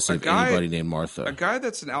wanting to save anybody named Martha. A guy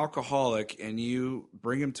that's an alcoholic, and you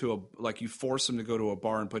bring him to you force him to go to a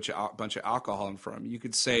bar and put a bunch of alcohol in front of him. You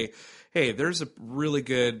could say, hey, there's a really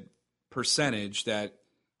good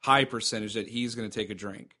high percentage that he's going to take a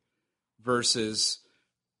drink. Versus,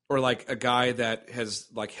 or like a guy that has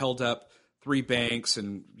like held up 3 banks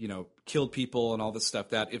and, killed people and all this stuff,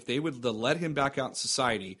 that if they would let him back out in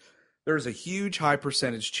society, there's a huge high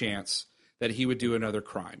percentage chance that he would do another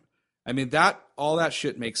crime. I mean, all that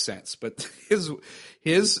shit makes sense, but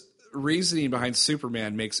his reasoning behind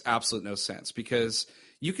Superman makes absolute no sense, because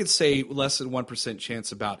you could say less than 1%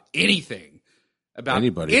 chance about anything,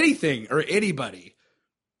 anything or anybody,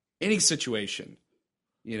 any situation,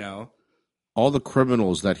 All the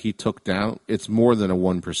criminals that he took down, it's more than a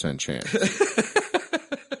 1% chance.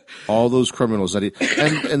 All those criminals that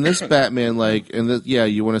and this Batman,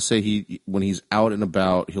 you want to say when he's out and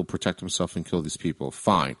about, he'll protect himself and kill these people.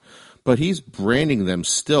 Fine. But he's branding them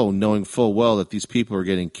still, knowing full well that these people are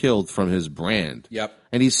getting killed from his brand. Yep.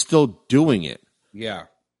 And he's still doing it. Yeah.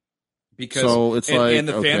 Because so it's and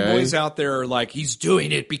the fanboys out there are like, he's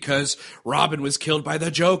doing it because Robin was killed by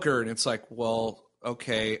the Joker. And it's like, well,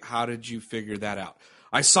 okay, how did you figure that out?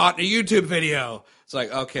 I saw it in a YouTube video. It's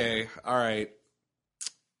like, okay, all right.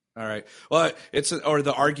 Well, or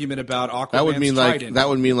the argument about Aquaman's trident. That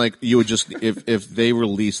would mean like you would just if they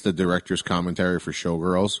released the director's commentary for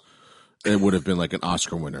Showgirls, it would have been like an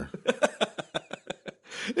Oscar winner.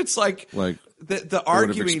 It's like the argument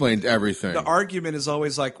would have explained everything. The argument is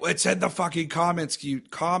always like, well, it's in the fucking comics, the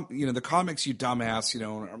comics, you dumbass.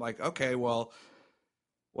 And I'm like, okay, well,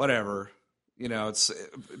 whatever. It's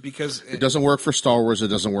because it doesn't work for Star Wars. It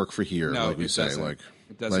doesn't work for here. No, like we say, doesn't. Like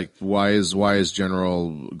it doesn't. Like why is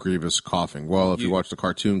General Grievous coughing? Well, if you watch the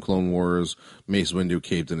cartoon Clone Wars, Mace Windu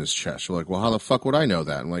caved in his chest. You're like, well, how the fuck would I know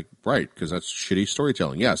that? I'm like, right, because that's shitty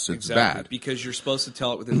storytelling. Yes, it's bad because you're supposed to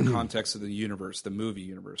tell it within the context of the universe, the movie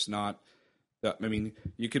universe, not. I mean,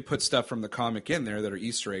 you could put stuff from the comic in there that are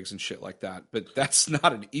Easter eggs and shit like that, but that's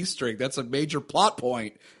not an Easter egg. That's a major plot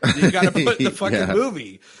point. You got to put in the fucking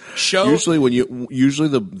movie. Usually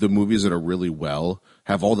the movies that are really well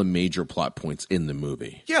have all the major plot points in the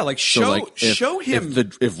movie. Yeah, like show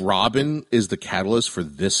him. If Robin is the catalyst for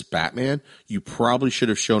this Batman, you probably should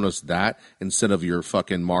have shown us that instead of your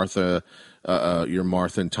fucking Martha your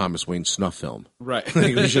Martha and Thomas Wayne snuff film. Right.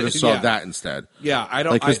 We should have saw Yeah. that instead. Yeah, I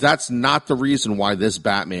don't. Because that's not the reason why this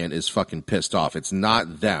Batman is fucking pissed off. It's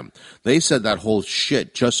not them. They said that whole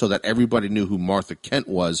shit just so that everybody knew who Martha Kent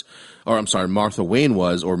was, or I'm sorry, Martha Wayne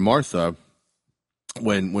was, or Martha,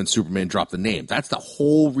 when Superman dropped the name. That's the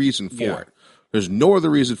whole reason for it. There's no other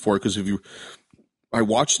reason for it, because I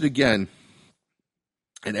watched it again,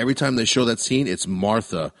 and every time they show that scene, it's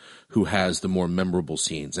Martha who has the more memorable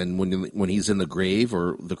scenes. And when he's in the grave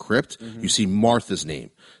or the crypt, you see Martha's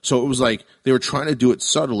name. So it was like they were trying to do it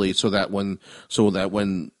subtly so that when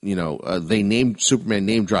they named Superman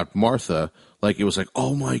name dropped Martha, like it was like,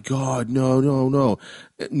 oh my God, no,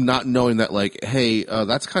 not knowing that like, hey,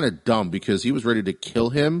 that's kind of dumb, because he was ready to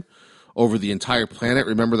kill him over the entire planet.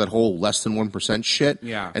 Remember that whole less than 1% shit?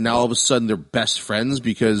 Yeah. And now all of a sudden they're best friends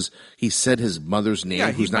because he said his mother's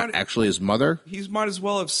name, who's not actually his mother. He might as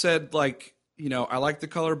well have said, like, I like the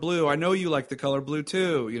color blue. I know you like the color blue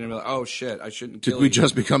too. Like, oh shit, I shouldn't kill you. Did we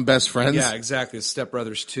just become best friends? Yeah, exactly. It's Step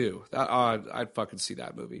Brothers 2. I'd fucking see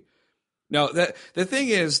that movie. No, the thing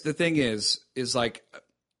is like,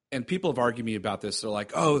 and people have argued me about this. They're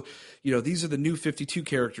like, oh, these are the new 52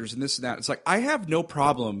 characters and this and that. It's like, I have no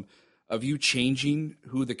problem of you changing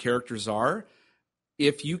who the characters are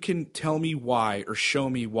if you can tell me why or show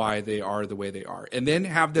me why they are the way they are, and then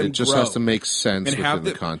have them grow. It just has to make sense within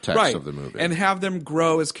the context of the movie. And have them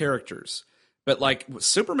grow as characters. But like,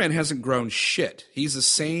 Superman hasn't grown shit. He's the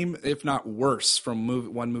same, if not worse, from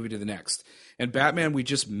one movie to the next. And Batman, we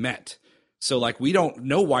just met. So like, we don't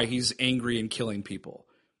know why he's angry and killing people.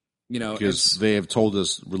 Because they have told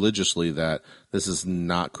us religiously that this is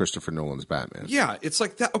not Christopher Nolan's Batman. Yeah, it's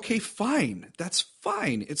like that. Okay, fine. That's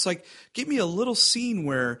fine. It's like, give me a little scene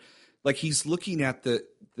where like he's looking at the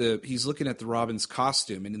Robin's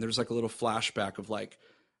costume, and then there's like a little flashback of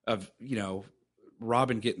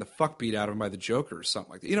Robin getting the fuck beat out of him by the Joker or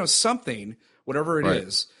something like that. Something, whatever it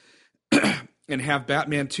is, and have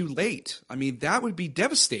Batman too late. I mean, that would be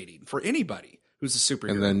devastating for anybody who's a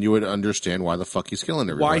superhero. And then you would understand why the fuck he's killing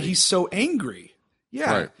everybody. Why he's so angry.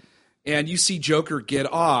 Yeah. Right. And you see Joker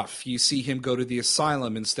get off. You see him go to the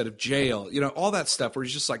asylum instead of jail. All that stuff where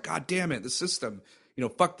he's just like, God damn it, the system.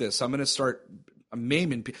 Fuck this. I'm going to start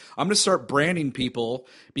maiming people. I'm going to start branding people,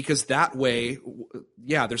 because that way,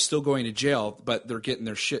 yeah, they're still going to jail, but they're getting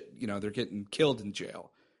their shit, they're getting killed in jail.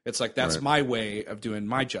 It's like, that's my way of doing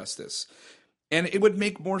my justice. And it would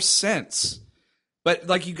make more sense. But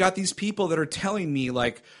like, you got these people that are telling me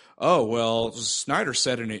like, oh, well, Snyder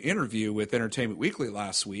said in an interview with Entertainment Weekly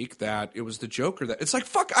last week that it was the Joker that... It's like,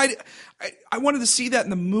 fuck, I wanted to see that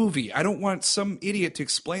in the movie. I don't want some idiot to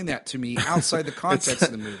explain that to me outside the context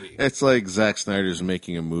of the movie. It's like Zack Snyder's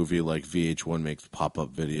making a movie like VH1 makes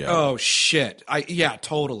pop-up video. Oh, shit. Yeah,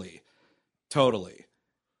 totally. Totally.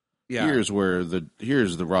 Yeah. Here's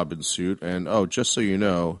the Robin suit, and just so you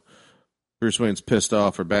know, Bruce Wayne's pissed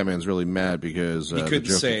off, or Batman's really mad because the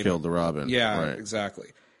Joker killed the Robin. Yeah, exactly.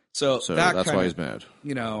 So that's why he's mad.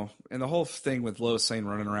 And the whole thing with Lois Lane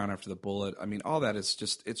running around after the bullet, I mean, all that is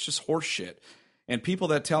it's just horse shit. And people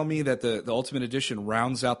that tell me that the Ultimate Edition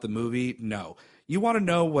rounds out the movie, no. You want to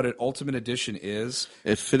know what an Ultimate Edition is?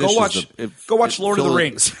 It finishes go watch Lord of the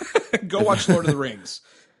Rings. Go watch Lord of the Rings.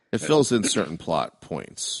 It fills in certain plot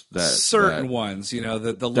points ones, the lead tell and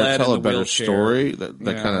the a better wheelchair. Story that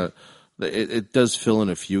kind of it does fill in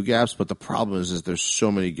a few gaps, but the problem is there's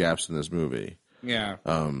so many gaps in this movie. Yeah.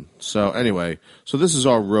 So anyway, this is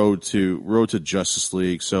our road to Justice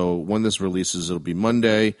League. So when this releases, it'll be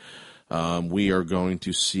Monday. We are going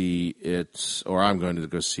to see it, or I'm going to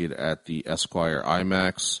go see it at the Esquire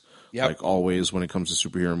IMAX. Yep. Like always when it comes to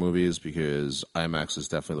superhero movies, because IMAX is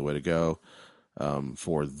definitely the way to go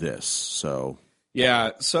for this. So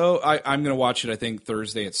yeah, so I'm going to watch it, I think,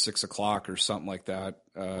 Thursday at 6 o'clock or something like that.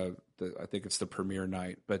 I think it's the premiere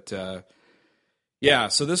night. But yeah,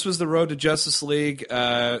 so this was the Road to Justice League.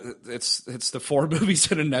 It's the 4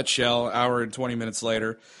 movies in a nutshell, hour and 20 minutes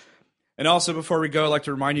later. And also, before we go, I'd like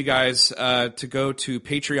to remind you guys to go to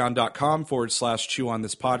patreon.com/chew on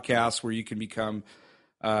this podcast, where you can become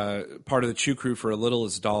part of the Chew Crew for as little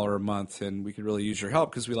as $1 a month. And we could really use your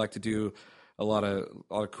help, because we like to do a lot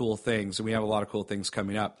of cool things, and we have a lot of cool things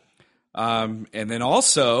coming up. And then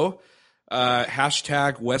also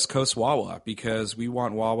hashtag West Coast Wawa, because we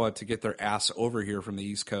want Wawa to get their ass over here from the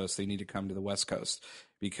East Coast. They need to come to the West Coast,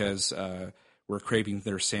 because we're craving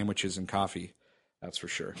their sandwiches and coffee. That's for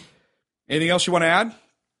sure. Anything else you want to add?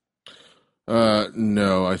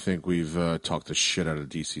 No, I think we've talked the shit out of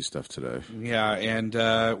DC stuff today. Yeah, and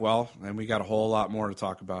we got a whole lot more to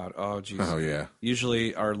talk about. Oh, geez. Oh, yeah.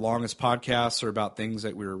 Usually our longest podcasts are about things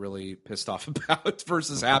that we were really pissed off about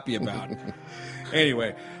versus happy about.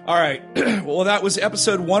 Anyway, all right. Well, that was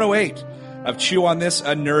episode 108 of Chew on This,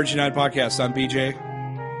 a Nerds United podcast. I'm BJ.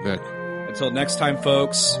 Vic. Until next time,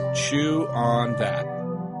 folks, chew on that.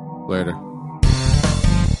 Later.